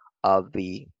sale of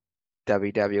the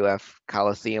WWF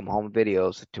Coliseum home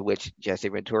videos, to which Jesse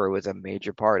Ventura was a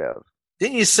major part of.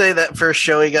 Didn't you say that first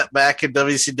show he got back in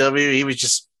WCW, he was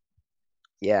just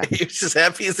he was just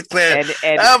happy as a clam.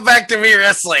 And I'm back to me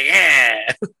wrestling.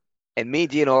 Yeah. And me,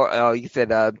 Gino, you said,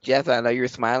 Jeff, I know you're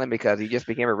smiling because you just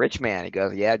became a rich man. He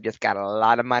goes, yeah, just got a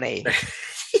lot of money.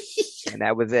 And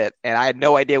that was it. And I had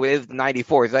no idea what it was.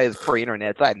 94, so that is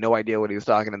pre-internet, so I had no idea what he was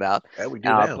talking about. Yeah, we do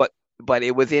now. But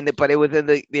it was in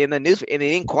the news, in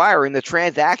the Inquirer, in the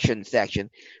transaction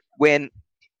section, when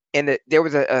there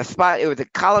was a spot. It was a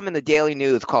column in the Daily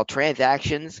News called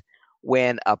Transactions,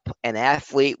 when an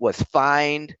athlete was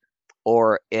fined,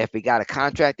 or if he got a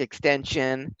contract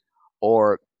extension,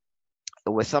 or it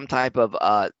was some type of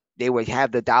they would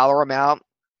have the dollar amount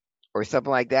or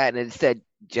something like that, and it said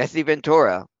Jesse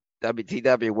Ventura,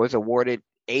 WTW, was awarded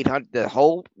the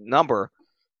whole number,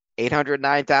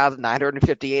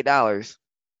 $809,958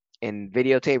 in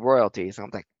videotape royalties. I'm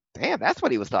like, damn, that's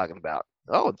what he was talking about.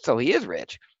 Oh, so he is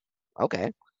rich.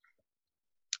 Okay.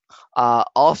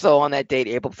 Also on that date,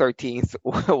 April 13th,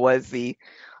 was the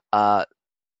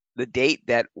date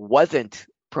that wasn't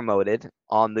promoted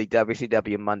on the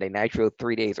WCW Monday Nitro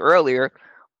 3 days earlier,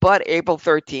 but April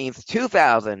 13th,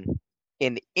 2000,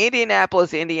 in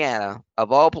Indianapolis, Indiana,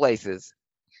 of all places,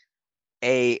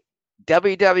 a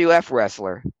WWF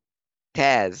wrestler,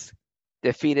 Taz,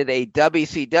 defeated a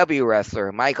WCW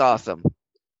wrestler, Mike Awesome,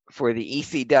 for the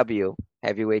ECW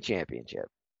Heavyweight Championship.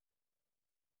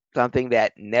 Something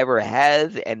that never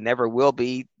has and never will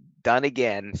be done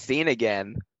again, seen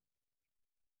again.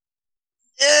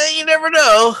 Yeah, you never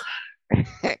know.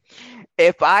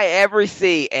 If I ever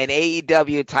see an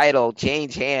AEW title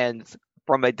change hands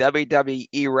from a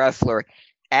WWE wrestler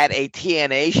at a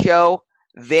TNA show,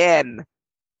 then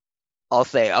I'll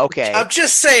say, okay. I'm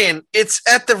just saying, it's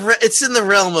in the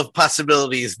realm of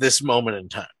possibilities this moment in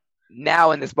time.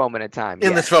 Now in this moment in time.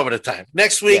 This moment in time.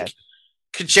 Next week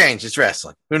could change. It's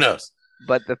wrestling. Who knows?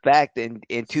 But the fact in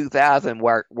 2000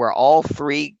 where all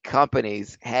three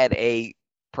companies had a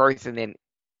person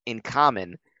in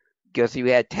common, because you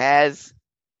had Taz,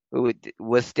 who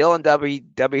was still in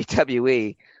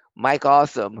WWE, Mike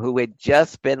Awesome, who had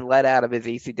just been let out of his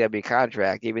ECW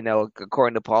contract, even though,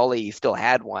 according to Paulie, he still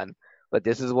had one. But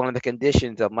this is one of the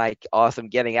conditions of Mike Awesome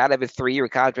getting out of his 3-year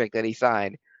contract that he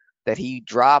signed, that he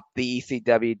dropped the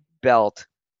ECW belt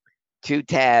to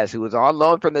Taz, who was on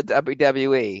loan from the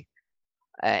WWE.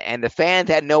 And the fans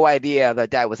had no idea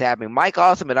that was happening. Mike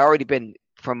Awesome had already been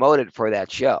promoted for that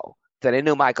show, so they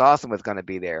knew Mike Awesome was going to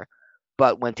be there.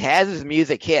 But when Taz's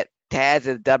music hit,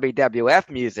 Taz's WWF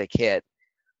music hit,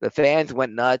 the fans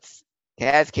went nuts.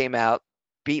 Taz came out,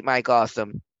 beat Mike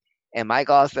Awesome, and Mike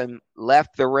Awesome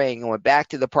left the ring and went back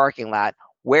to the parking lot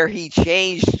where he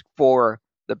changed for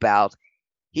the bout.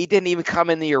 He didn't even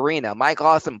come in the arena. Mike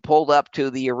Awesome pulled up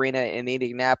to the arena in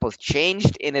Indianapolis,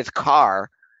 changed in his car,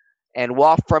 and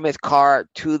walked from his car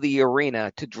to the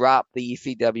arena to drop the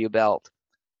ECW belt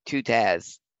to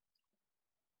Taz.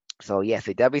 So yes,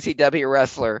 a WCW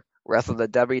wrestler wrestled a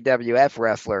WWF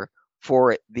wrestler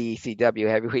for the ECW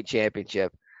Heavyweight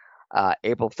Championship,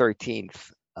 April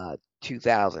 13th,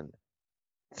 2000.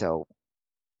 So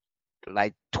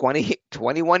like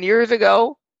 21 years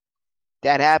ago,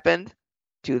 that happened.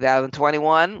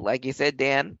 2021, like you said,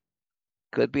 Dan,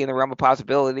 could be in the realm of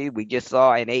possibility. We just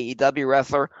saw an AEW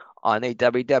wrestler on a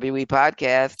WWE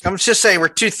podcast. I'm just saying we're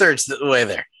 2/3 the way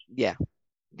there. Yeah.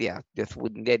 Just we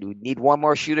need one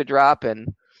more shoe to drop,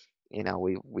 and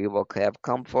we will have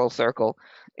come full circle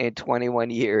in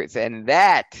 21 years. And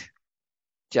that,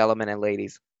 gentlemen and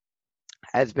ladies,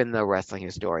 has been the Wrestling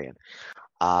Historian.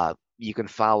 You can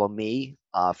follow me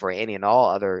for any and all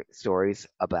other stories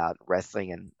about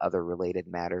wrestling and other related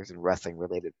matters and wrestling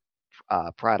related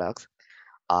products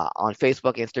on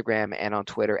Facebook, Instagram, and on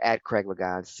Twitter at Craig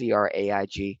Ligons,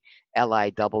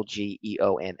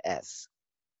 CraigLiggeons.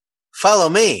 Follow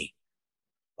me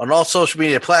on all social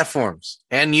media platforms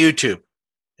and YouTube.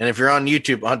 And if you're on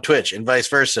YouTube, on Twitch, and vice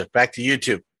versa, back to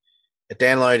YouTube at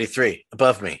DanLaw83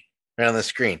 above me, right on the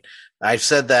screen. I've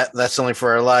said that's only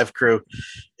for our live crew.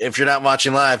 If you're not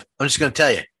watching live, I'm just going to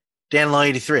tell you,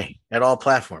 DanLaw83 at all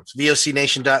platforms,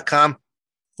 VOCNation.com,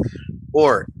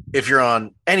 or if you're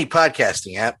on any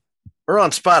podcasting app or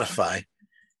on Spotify,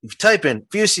 if you type in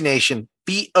VOC Nation,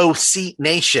 VOC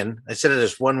Nation, I said it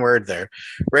as one word there,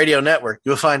 Radio Network,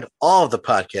 you'll find all of the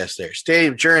podcasts there.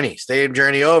 Stadium Journey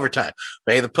Overtime,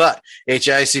 Pay the Puck,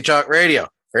 HIC Talk Radio,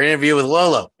 for an interview with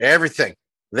Lolo, everything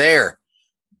there.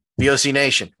 VOC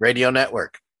Nation, Radio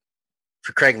Network.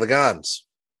 For Craig Ligons,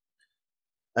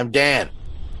 I'm Dan.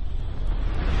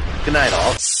 Good night,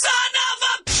 all. Son of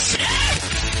a bitch!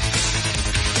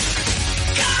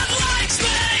 God likes me!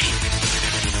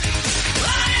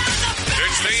 I am the best!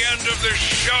 It's the end of the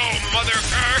show,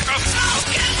 motherfucker! Don't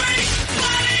give me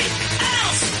money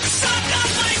else! Suck up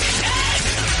my head!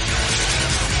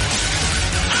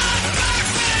 I'm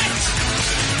perfect!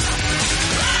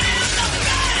 I am the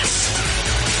best!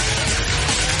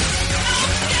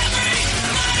 Don't give me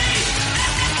money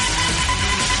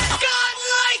else! God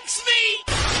likes me!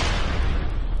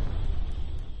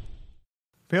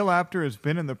 Bill Apter has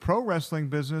been in the pro wrestling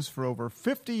business for over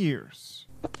 50 years.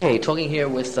 Hey, talking here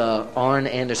with Arn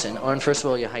Anderson. Arn, first of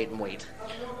all, your height and weight.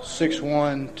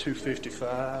 6'1",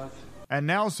 255. And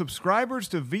now subscribers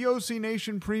to VOC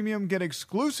Nation Premium get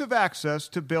exclusive access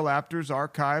to Bill Apter's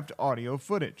archived audio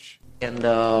footage. And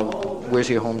where's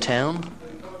your hometown?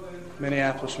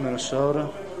 Minneapolis, Minnesota.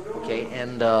 Okay,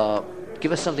 and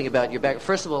give us something about your back.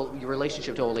 First of all, your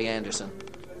relationship to Ole Anderson.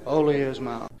 Ole is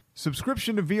my...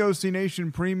 Subscription to VOC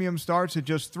Nation Premium starts at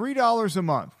just $3 a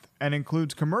month and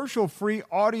includes commercial-free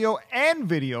audio and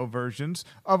video versions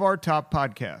of our top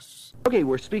podcasts. Okay,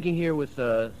 we're speaking here with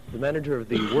the manager of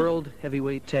the World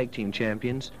Heavyweight Tag Team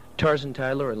Champions, Tarzan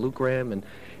Tyler and Luke Graham, and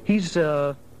he's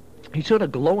sort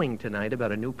of glowing tonight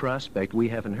about a new prospect we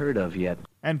haven't heard of yet.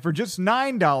 And for just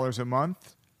 $9 a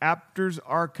month, Apter's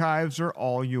archives are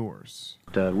all yours.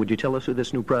 Would you tell us who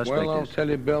this new prospect is? Well, I'll tell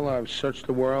you, Bill, I've searched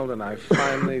the world, and I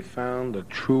finally found the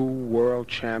true world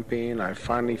champion. I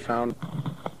finally found...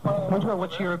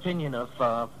 What's your opinion of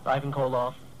Ivan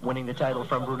Koloff winning the title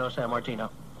from Bruno Sammartino?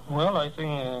 Well, I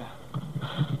think...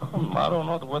 I don't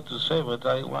know what to say, but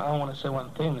I want to say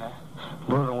one thing.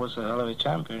 Bruno was a hell of a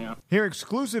champion. Hear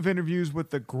exclusive interviews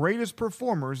with the greatest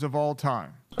performers of all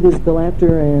time. This is Bill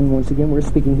Apter, and once again we're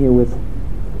speaking here with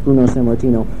Bruno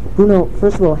Sammartino. Bruno,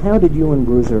 first of all, how did you and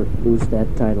Bruiser lose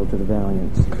that title to the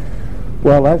Valiants?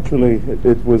 Well, actually,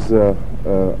 it was a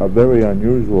very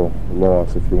unusual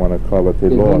loss, if you want to call it a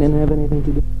loss. Did Heenan have anything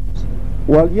to do?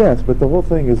 Well, yes, but the whole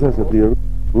thing is this, that the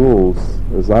rules,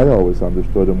 as I always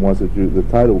understood them, was that the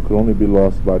title could only be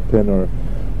lost by pin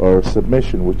or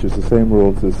submission, which is the same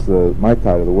rules as my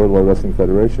title, the World Wide Wrestling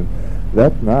Federation.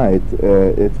 That night,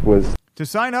 it was... To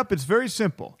sign up, it's very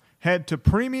simple. Head to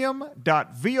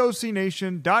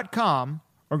premium.vocnation.com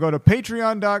or go to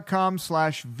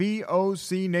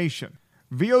patreon.com/VOCNation.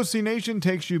 VOC Nation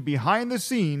takes you behind the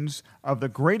scenes of the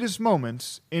greatest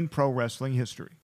moments in pro wrestling history.